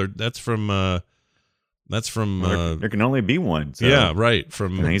 that's from There can only be one. So. yeah, right,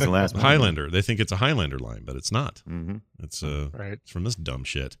 from And he's the last one. Highlander." They think it's a Highlander line, but it's not. Mm-hmm. It's Right. it's from this dumb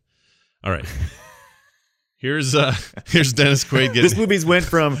shit. All right. Here's Dennis Quaid This getting movie's went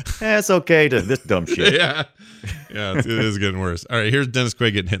from it's okay to this dumb shit. yeah, it is getting worse. All right, here's Dennis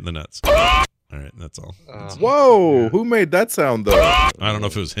Quaid getting hit in the nuts. All right, that's all. Whoa, who made that sound though? I don't know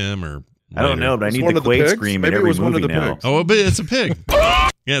if it was him or I don't know, but I It's need one the of the Quaid pigs? scream Maybe in it every was one of movie the now. pigs. Oh, but it's a pig. Yeah,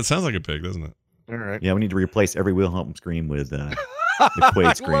 it sounds like a pig, doesn't it? All right. Yeah, we need to replace every Wilhelm scream with the Quaid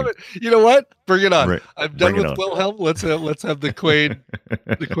I scream. love it. You know what? Bring it on. Right. I'm done Bring it with on. Wilhelm. Let's have the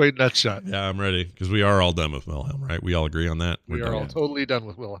Quaid nut shot. Yeah, I'm ready because we are all done with Wilhelm, right? We all agree on that. We We're are done. all totally done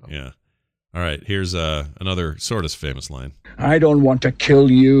with Wilhelm. Yeah. All right. Here's another sort of famous line. I don't want to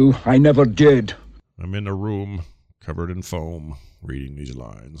kill you. I never did. I'm in a room covered in foam, reading these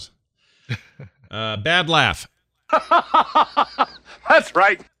lines. Bad laugh. That's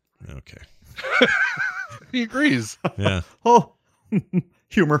right. Okay. He agrees. Yeah. Oh,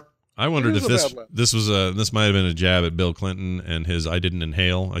 humor. I wondered It if is a bad laugh. this might have been a jab at Bill Clinton and his "I didn't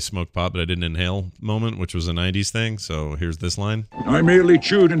inhale, I smoked pot, but I didn't inhale" moment, which was a '90s thing. So here's this line. I merely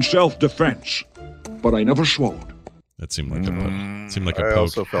chewed in self-defense, but I never swallowed. That seemed like a I poke.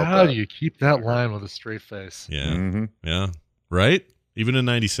 also felt How that. do you keep that line with a straight face? Yeah. Mm-hmm. Yeah. Right? Even in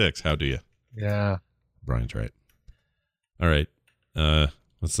 '96, how do you? Yeah. Brian's right. All right.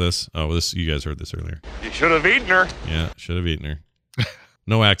 What's this? Oh, this you guys heard this earlier. You should have eaten her. Yeah, should have eaten her.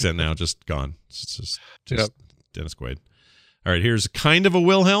 No accent now, just gone. It's just Yep. Dennis Quaid. All right, here's kind of a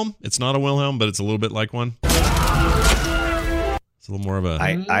Wilhelm. It's not a Wilhelm, but it's a little bit like one. It's a little more of a.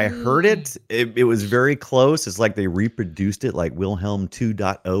 I heard it. It was very close. It's like they reproduced it like Wilhelm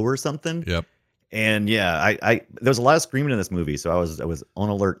 2.0 or something. Yep. And yeah, I there was a lot of screaming in this movie, so I was on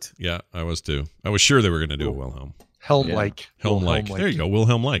alert. Yeah, I was too. I was sure they were going to do a Wilhelm. Helm-like. Helm-like. There you go.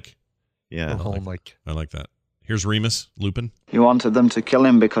 Wilhelm-like. Yeah. Wilhelm-like. I like that. Here's Remus Lupin. You wanted them to kill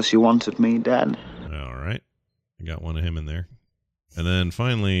him because you wanted me dead. All right. I got one of him in there. And then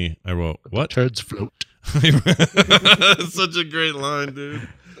finally, I wrote, what? Turds float. That's such a great line, dude.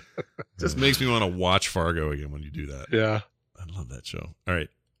 Just makes me want to watch Fargo again when you do that. Yeah. I love that show. All right.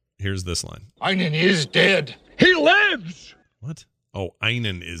 Here's this line. Einen is dead. He lives. What? Oh,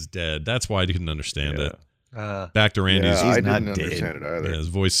 Einen is dead. That's why I didn't understand it. Uh, Back to Randy's. Yeah, I not didn't dead. understand it either. Yeah, his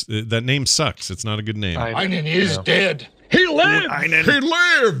voice. That name sucks. It's not a good name. Einen is Yeah. dead. He lives. He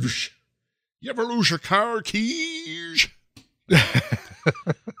lives. You ever lose your car keys?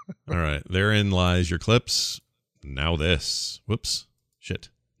 All right. Therein lies your clips. Now this. Whoops. Shit.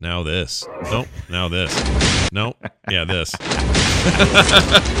 Now this. Nope. Now this. Nope. Yeah, this.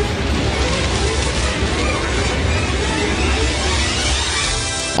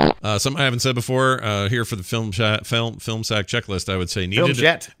 Something I haven't said before here for the film sack checklist. I would say needed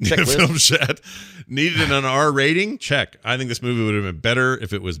Film chat. needed an R rating. Check. I think this movie would have been better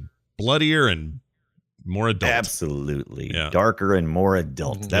if it was bloodier and more adult. Absolutely. Yeah. Darker and more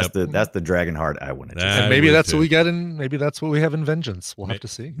adult. That's Yep. that's the Dragonheart I wanted to That- see. and maybe would that's too. what we get in. Maybe that's what we have in Vengeance. We'll have to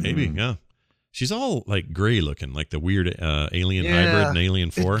see. Maybe. Yeah. She's all like gray looking, like the weird alien Yeah. hybrid in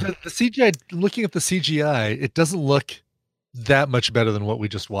Alien 4. The CGI. Looking at the CGI, it doesn't look that much better than what we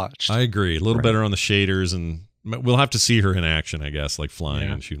just watched. I agree. A little better on the shaders, and we'll have to see her in action, I guess, like flying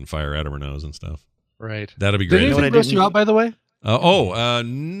Yeah. and shooting fire out of her nose and stuff. Right. That'd be Did great. anything gross you out, by the way? No.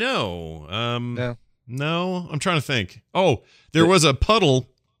 No. No, I'm trying to think. Oh, there was a puddle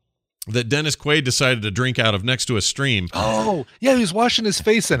that Dennis Quaid decided to drink out of next to a stream. Oh, yeah, he was washing his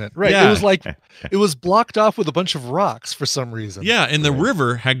face in it. Right. Yeah. It was like it was blocked off with a bunch of rocks for some reason. Yeah, and the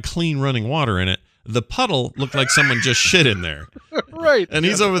river had clean running water in it. The puddle looked like someone just shit in there. Right. And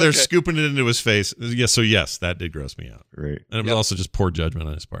he's over there scooping it into his face. Yes, that did gross me out. Right. And it was also just poor judgment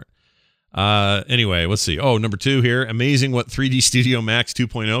on his part. Anyway, let's see. Oh, number 2 here. Amazing what 3D Studio Max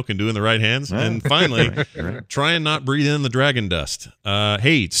 2.0 can do in the right hands. And finally, try and not breathe in the dragon dust.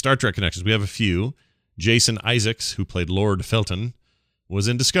 Hey, Star Trek connections. We have a few. Jason Isaacs, who played Lord Felton, was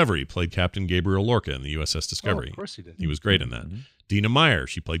in Discovery, played Captain Gabriel Lorca in the USS Discovery. Of course he did. He was great in that. Dina Meyer,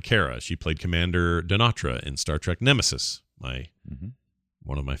 she played Kara. She played Commander Donatra in Star Trek Nemesis,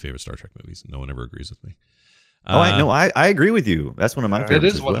 one of my favorite Star Trek movies. No one ever agrees with me. I agree with you. That's one of my favorites.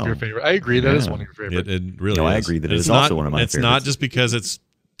 It is one of your favorite. I agree. That is one of your favorite. It really is. I agree that it is also one of my favorites. It's not just because it's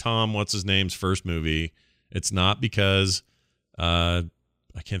Tom, what's his name's first movie. It's not because I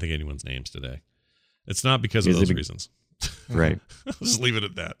can't think of anyone's names today. It's not because of those reasons. Right. I'll just leave it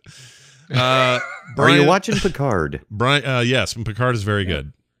at that. Are you watching Picard? Yes, Picard is very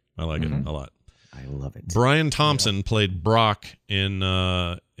good. I like it a lot. I love it. Brian Thompson played Brock in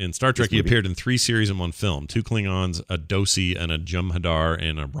Star Trek. He appeared in 3 series and 1 film. 2 Klingons, a Dosi, and a Jem'Hadar,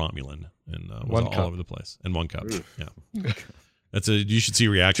 and a Romulan, and was all over the place. And 1 cup. Yeah, you should see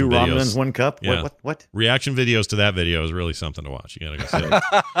reaction 2 videos. 2 Romulans, 1 cup. Yeah. What? Reaction videos to that video is really something to watch. You gotta go see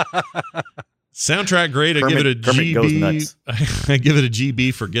it. Soundtrack great. I give it a GB. I give it a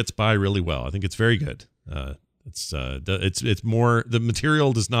GB for gets by really well. I think it's very good. It's more, the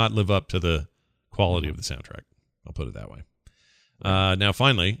material does not live up to the quality of the soundtrack. I'll put it that way. Now,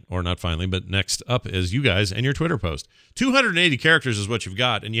 finally, or not finally, but next up is you guys and your Twitter post. 280 characters is what you've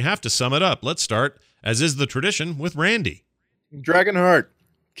got, and you have to sum it up. Let's start, as is the tradition, with Randy. Dragonheart.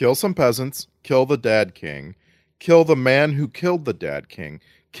 Kill some peasants. Kill the Dad King. Kill the man who killed the Dad King.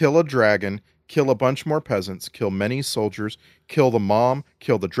 Kill a dragon. Kill a bunch more peasants. Kill many soldiers. Kill the mom.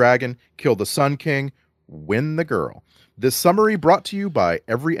 Kill the dragon. Kill the Sun King. Win the girl. This summary brought to you by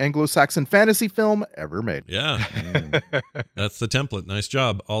every Anglo-Saxon fantasy film ever made. Yeah. That's the template. Nice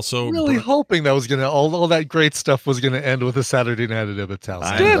job. Also, really hoping that was going to, all that great stuff was going to end with a Saturday night at Ibbott's house.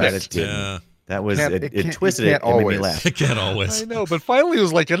 Damn it. Yeah. That was, it twisted it. It made me laugh. It can't always. I know, but finally it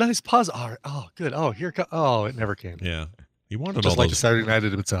was like a nice pause. Oh, good. Oh, it never came. Yeah. He wanted just all like those. a Saturday night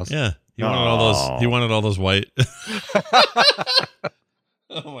at Ibbott's house. Yeah. He wanted all those. He wanted all those white.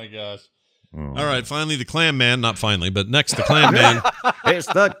 Oh my gosh. All right, finally the Clam Man. Not finally, but next the Clam Man. It's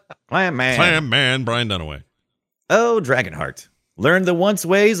the Clam Man. Clam Man, Brian Dunaway. Oh, Dragonheart. Learn the once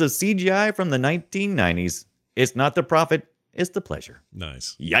ways of CGI from the 1990s. It's not the profit, it's the pleasure.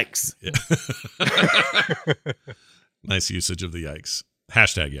 Nice. Yikes. Yeah. Nice usage of the yikes.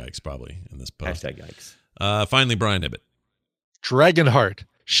 Hashtag yikes, probably, in this post. Hashtag yikes. Finally, Brian Ibbott. Dragonheart.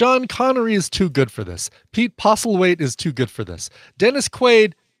 Sean Connery is too good for this. Pete Postlethwaite is too good for this. Dennis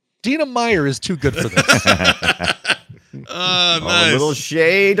Quaid, Dina Meyer is too good for this. Nice. A little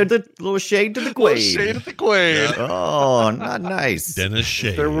shade to the Quaid. Shade at the Quaid. Yeah. Oh, not nice. Dennis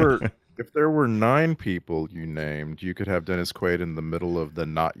Shade. If there were 9 people you named, you could have Dennis Quaid in the middle of the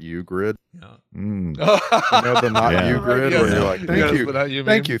not you grid. Yeah. You know the not you grid where you're like,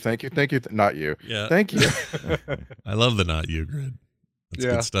 thank you, not you. Yeah. Thank you. I love the not you grid. That's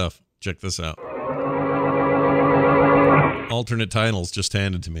good stuff. Check this out. Alternate titles just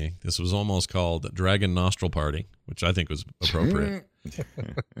handed to me. This was almost called Dragon Nostril Party, which I think was appropriate.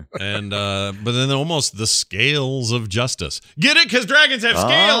 And but then almost The Scales of Justice. Get it? Because dragons have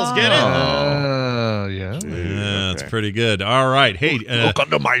scales. Get it? Yeah, that's pretty good. All right. Hey, look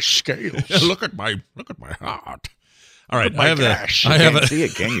under my scales. look at my heart. All right, I can't see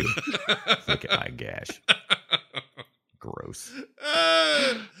it, can you? Look at my gash. Gross.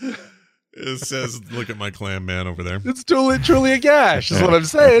 It says, look at my Clam Man over there. It's truly a gash, is what I'm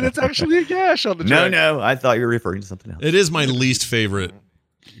saying. It's actually a gash on the dragon. No, I thought you were referring to something else. It is my least favorite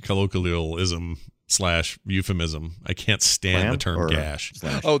colloquialism / euphemism. I can't stand the term gash.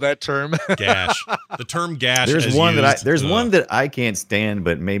 Oh, that term? Gash. The term gash. There's one that I can't stand,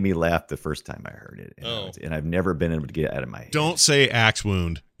 but made me laugh the first time I heard it. And I've never been able to get it out of my head. Don't say axe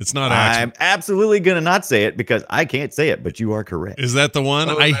wound. It's not axe. I'm absolutely going to not say it because I can't say it, but you are correct. Is that the one?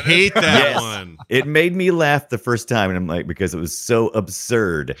 I hate that one. It made me laugh the first time, and I'm like, because it was so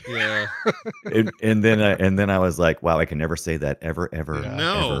absurd. Yeah. and then I was like, wow, I can never say that ever.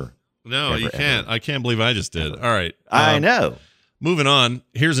 No, you can't. I can't believe I just did. All right. I know. Moving on.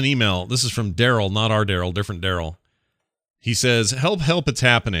 Here's an email. This is from Daryl, not our Daryl, different Daryl. He says, help, it's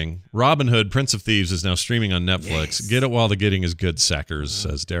happening. Robin Hood, Prince of Thieves is now streaming on Netflix. Yes. Get it while the getting is good, sackers,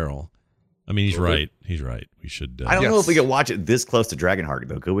 says Daryl. I mean, he's right. He's right. We should. I don't know if we could watch it this close to Dragonheart,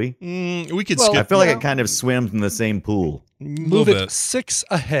 though, could we? We could skip. I feel like it kind of swims in the same pool. Move it 6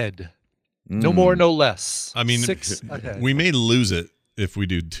 ahead. No more, no less. I mean, 6 ahead. We may lose it if we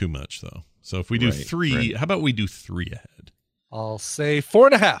do too much, though. So if we do 3, how about we do 3 ahead? I'll say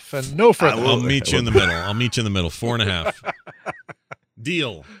 4.5 and no further. I'll meet you in the middle. 4.5.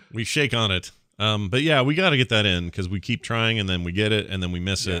 Deal. We shake on it. But yeah, we got to get that in because we keep trying and then we get it and then we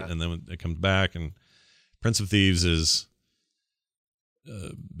miss it and then it comes back. And Prince of Thieves is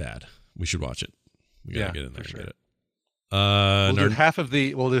bad. We should watch it. We got to get in there and get it.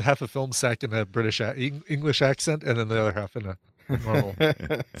 We'll do half of Film Sack in a British English accent and then the other half in a normal.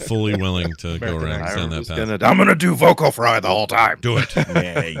 Fully willing to go around and stand that path. I'm gonna do vocal fry the whole time. Do it.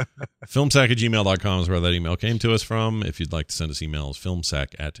 Filmsack@gmail.com is where that email came to us from. If you'd like to send us emails,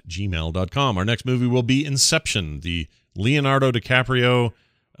 filmsack@gmail.com. Our next movie will be Inception, the Leonardo DiCaprio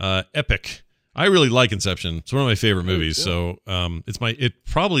epic. I really like Inception. It's one of my favorite movies. So it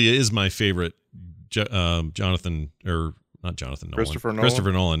probably is my favorite Jonathan, or not Jonathan Nolan.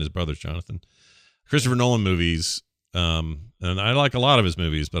 Christopher Nolan, his brother's Jonathan. Christopher Nolan movies. And I like a lot of his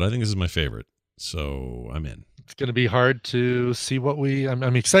movies, but I think this is my favorite. So I'm in. It's going to be hard to see what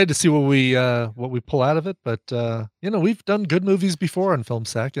I'm excited to see what we pull out of it, but we've done good movies before on Film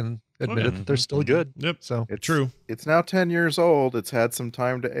Sack and admitted that they're still good. Yep. So it's true. It's now 10 years old. It's had some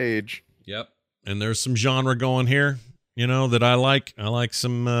time to age. Yep. And there's some genre going here, that I like. I like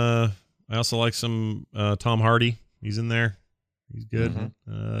some, I also like some Tom Hardy. He's in there. He's good.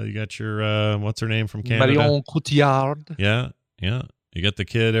 Mm-hmm. You got your, what's her name from Canada? Marion Cotillard. Yeah. You got the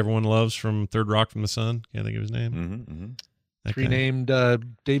kid everyone loves from Third Rock from the Sun. Can't think of his name. Renamed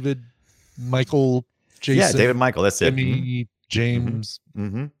David Michael Jason. Yeah, David Michael. That's it. Demi James.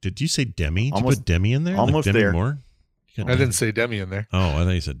 Mm-hmm. Did you say Demi? Did you Almost- put Demi in there? almost Demi there. Moore? I didn't say Demi in there. Oh, I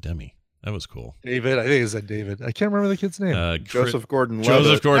thought you said Demi. That was cool. David. I think it said David. I can't remember the kid's name. Joseph Gordon-Levitt.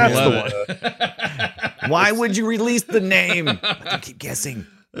 Joseph Gordon-Levitt. Why would you release the name? I keep guessing.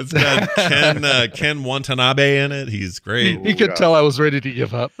 It's got Ken Watanabe in it. He's great. He could tell I was ready to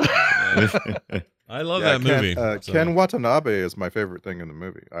give up. I love that movie. Ken Watanabe is my favorite thing in the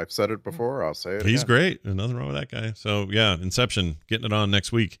movie. I've said it before. I'll say it He's again. great. There's nothing wrong with that guy. So yeah, Inception, getting it on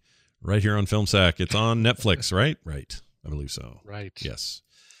next week, right here on Film Sack. It's on Netflix, right? Right. I believe so. Right. Yes.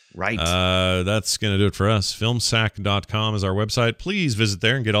 Right. That's going to do it for us. Filmsack.com is our website. Please visit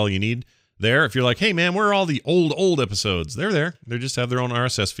there and get all you need there. If you're like, hey, man, where are all the old episodes? They're there. They just have their own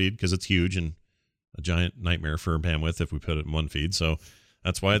RSS feed because it's huge and a giant nightmare for bandwidth if we put it in one feed. So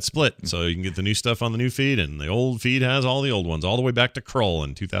that's why it's split. So you can get the new stuff on the new feed, and the old feed has all the old ones, all the way back to Krull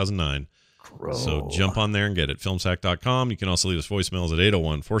in 2009. So jump on there and get it. Filmsack.com. You can also leave us voicemails at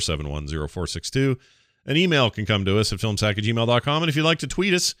 801-471-0462. An email can come to us at filmsack@gmail.com. And if you'd like to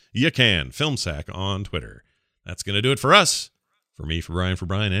tweet us, you can. Filmsack on Twitter. That's going to do it for us. For me, for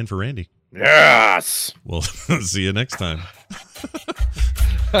Brian, and for Randy. Yes! We'll see you next time.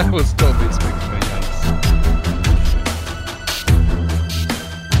 I was totally expecting that.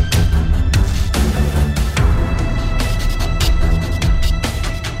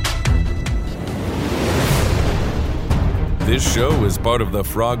 This show is part of the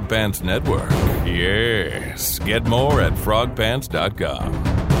Frog Pants Network. Yes. Get more at frogpants.com.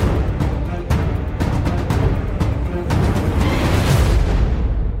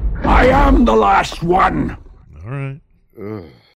 I am the last one. All right. Ugh.